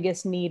their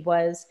biggest need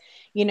was,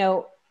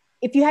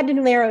 if you had to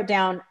narrow it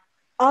down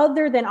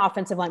other than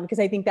offensive line, because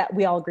I think that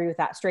we all agree with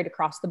that straight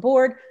across the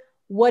board.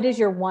 What is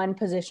your one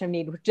position of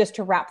need just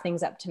to wrap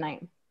things up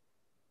tonight?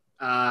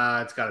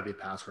 It's got to be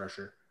pass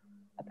rusher.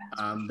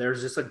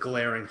 There's just a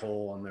glaring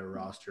hole on their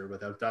roster.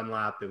 Without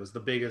Dunlap, it was the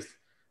biggest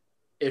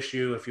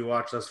issue. If you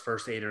watch those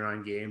first 8 or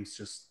 9 games,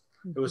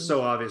 it was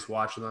so obvious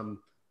watching them.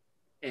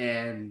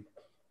 And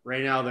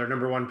right now, their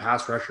number one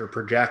pass rusher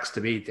projects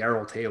to be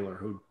Darrell Taylor,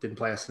 who didn't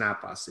play a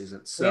snap last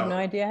season. So we have no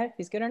idea if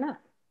he's good or not.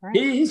 Right.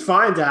 He's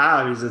fine to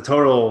have. He's a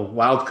total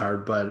wild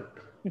card, but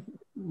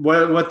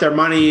with their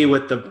money,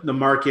 with the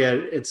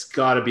market, it's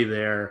got to be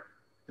there.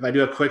 If I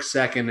do a quick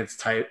second, it's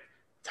tight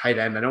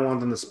end. I don't want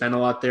them to spend a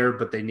lot there,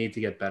 but they need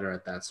to get better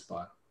at that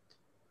spot.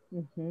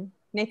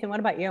 Nathan, what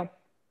about you?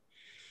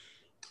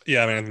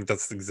 Yeah, I think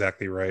that's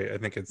exactly right. I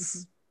think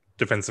it's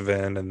defensive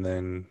end and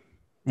then,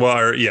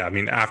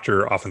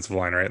 after offensive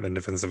line, right? Then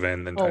defensive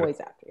end. Then always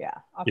after,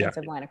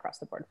 offensive line across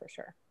the board for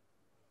sure.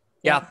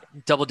 Yeah,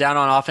 double down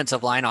on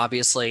offensive line.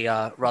 Obviously,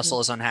 Russell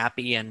is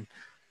unhappy, and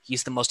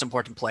he's the most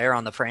important player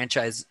on the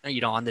franchise,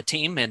 on the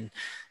team, and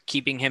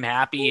keeping him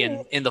happy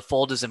and in the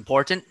fold is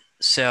important.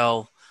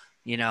 So,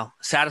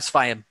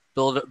 satisfy him,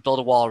 build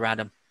a wall around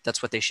him.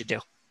 That's what they should do.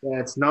 Yeah,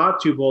 it's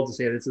not too bold to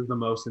say this is the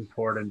most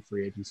important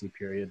free agency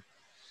period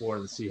for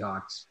the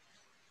Seahawks,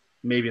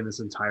 maybe in this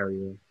entire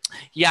year.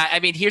 Yeah,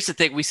 here's the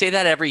thing. We say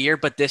that every year,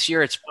 but this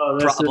year it's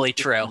probably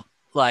true.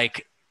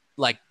 Like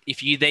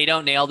if they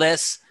don't nail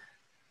this,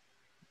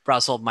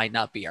 Russell might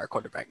not be our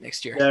quarterback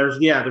next year. There's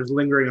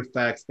lingering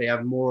effects. They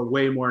have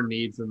way more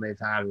needs than they've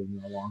had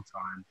in a long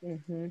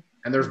time.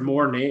 And there's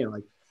more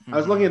names. I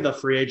was looking at the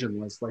free agent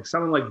list,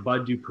 someone like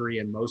Bud Dupree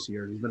in most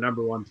years is the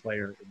number one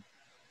player.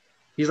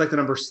 He's the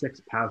number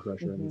 6 pass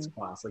rusher in this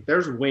class.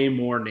 There's way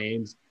more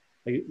names.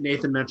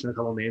 Nathan mentioned a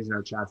couple of names in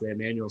our chat today.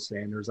 Emmanuel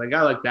Sanders, a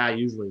guy like that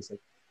usually is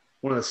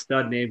one of the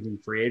stud names in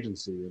free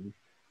agency. And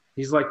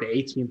he's the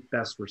 18th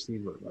best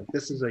receiver.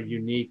 This is a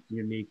unique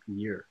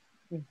year.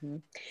 Mm-hmm.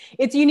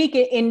 It's unique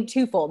in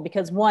twofold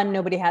because one,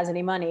 nobody has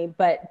any money,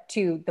 but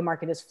two, the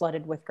market is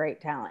flooded with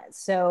great talent.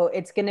 So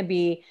it's going to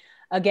be,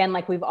 again,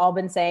 like we've all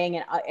been saying,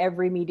 and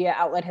every media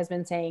outlet has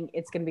been saying,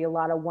 it's going to be a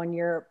lot of 1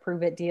 year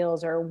prove it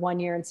deals or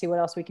 1 year and see what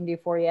else we can do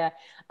for you.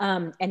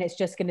 And it's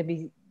just going to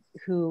be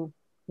who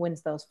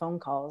wins those phone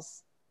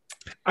calls.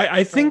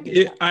 I think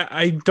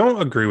I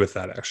don't agree with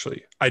that,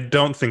 actually. I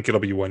don't think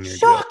it'll be 1 year.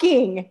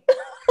 Shocking.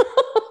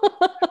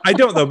 I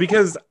don't, though,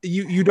 because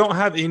you don't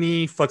have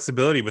any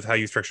flexibility with how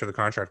you structure the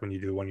contract when you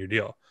do a 1 year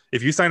deal.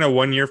 If you sign a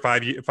 1 year,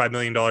 $5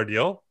 million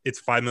deal, it's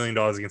 $5 million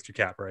against your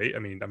cap, right? I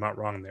mean, I'm not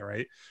wrong there,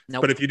 right?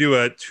 Nope. But if you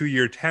do a 2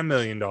 year, $10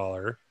 million,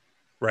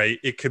 right,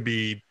 it could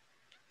be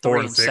 4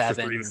 and 6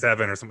 or 3 and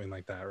 7 or something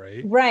like that,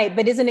 right? Right,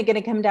 but isn't it going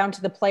to come down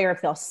to the player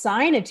if they'll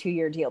sign a 2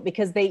 year deal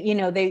because they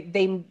know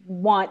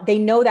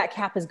that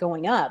cap is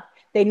going up.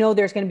 They know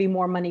there's going to be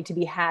more money to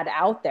be had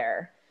out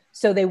there.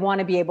 So they want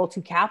to be able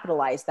to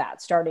capitalize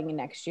that starting in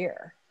next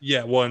year.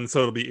 Yeah, well, and so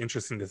it'll be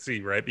interesting to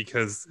see, right?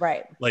 Because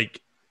like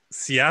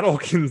Seattle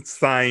can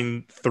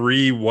sign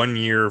 3 1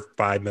 year,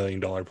 $5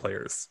 million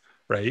players,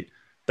 right?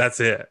 That's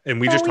it.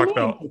 And we just talked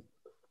about,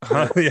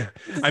 yeah.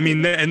 I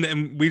mean,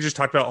 and we just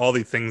talked about all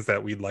the things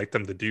that we'd like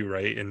them to do,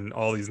 right? And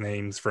all these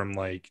names from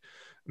like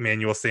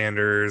Emmanuel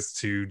Sanders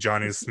to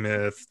Jonnu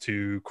Smith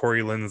to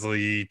Corey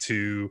Linsley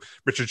to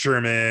Richard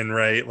Sherman,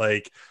 right?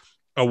 Like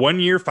a 1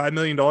 year, $5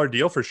 million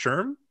deal for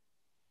Sherm.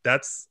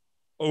 That's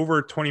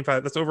over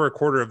 25. That's over a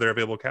quarter of their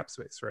available cap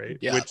space, right?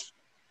 Yeah. Which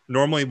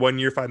normally 1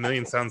 year, $5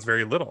 million sounds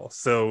very little.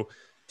 So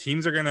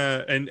teams are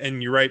gonna,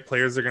 and you're right,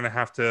 players are gonna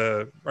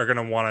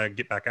want to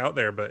get back out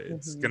there, but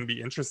it's gonna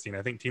be interesting.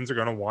 I think teams are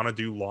gonna want to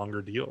do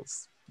longer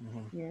deals.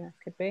 Mm-hmm. Yeah,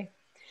 could be,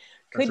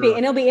 and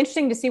it'll be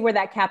interesting to see where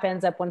that cap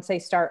ends up once they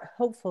start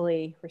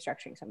hopefully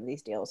restructuring some of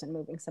these deals and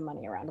moving some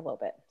money around a little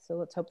bit. So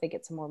let's hope they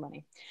get some more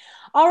money.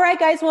 All right,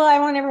 guys. Well, I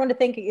want everyone to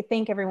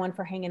thank everyone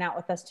for hanging out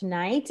with us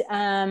tonight.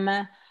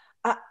 Evan,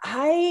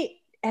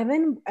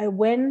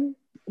 when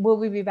will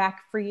we be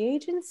back? Free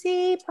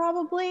agency,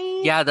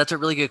 probably. Yeah, that's a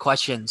really good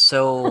question.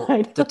 So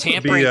the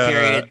tampering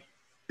period,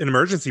 an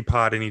emergency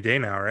pod any day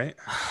now, right?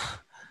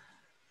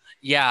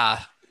 Yeah.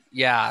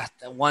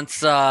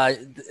 Once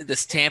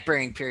this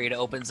tampering period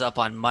opens up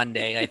on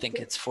Monday, I think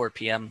it's 4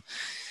 p.m.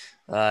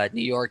 New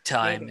York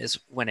time is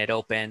when it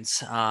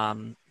opens.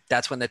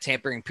 That's when the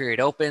tampering period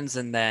opens,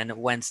 and then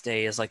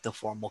Wednesday is like the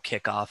formal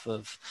kickoff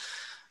of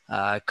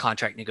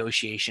contract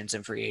negotiations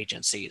and free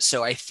agency.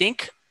 So I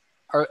think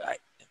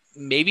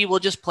maybe we'll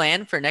just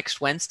plan for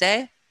next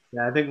Wednesday.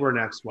 Yeah, I think we're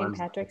next Wednesday.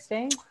 St. Patrick's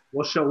Day.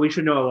 We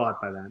should know a lot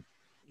by then.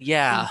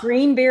 Yeah.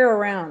 Green beer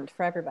around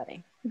for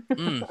everybody.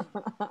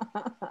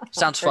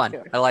 Sounds fun.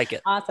 Sure. I like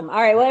it. Awesome. All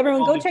right. Well,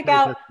 everyone go check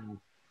out.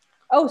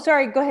 Oh,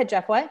 sorry. Go ahead,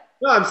 Jeff. What?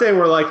 No, I'm saying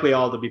we're likely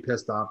all to be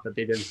pissed off that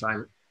they didn't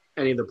sign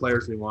any of the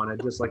players we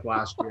wanted, just like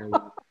last year.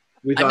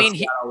 We thought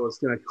Seattle was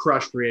going to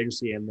crush free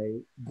agency,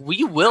 and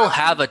we will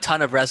have a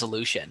ton of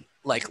resolution,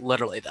 like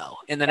literally though.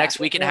 In the next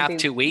week and a half,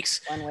 2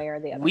 weeks, one way or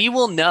the other, we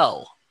will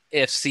know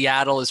if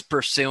Seattle is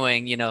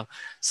pursuing,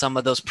 some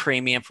of those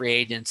premium free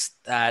agents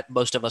that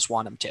most of us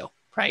want them to,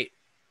 right?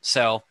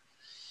 So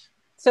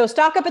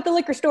stock up at the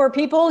liquor store,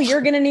 people.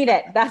 You're going to need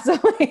it. That's the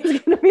way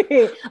it's going to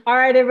be. All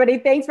right, everybody.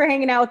 Thanks for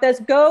hanging out with us.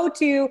 Go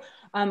to,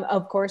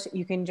 of course,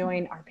 you can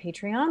join our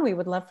Patreon. We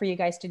would love for you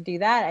guys to do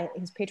that.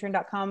 It's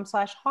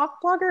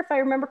patreon.com/hawkblogger, if I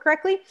remember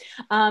correctly.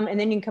 And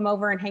then you can come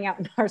over and hang out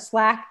in our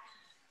Slack.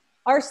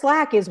 Our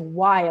Slack is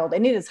wild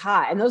and it is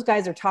hot. And those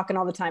guys are talking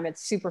all the time.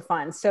 It's super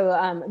fun.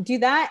 So do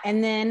that.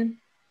 And then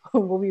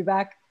we'll be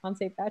back on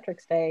St.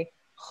 Patrick's Day,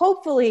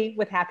 hopefully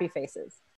with happy faces.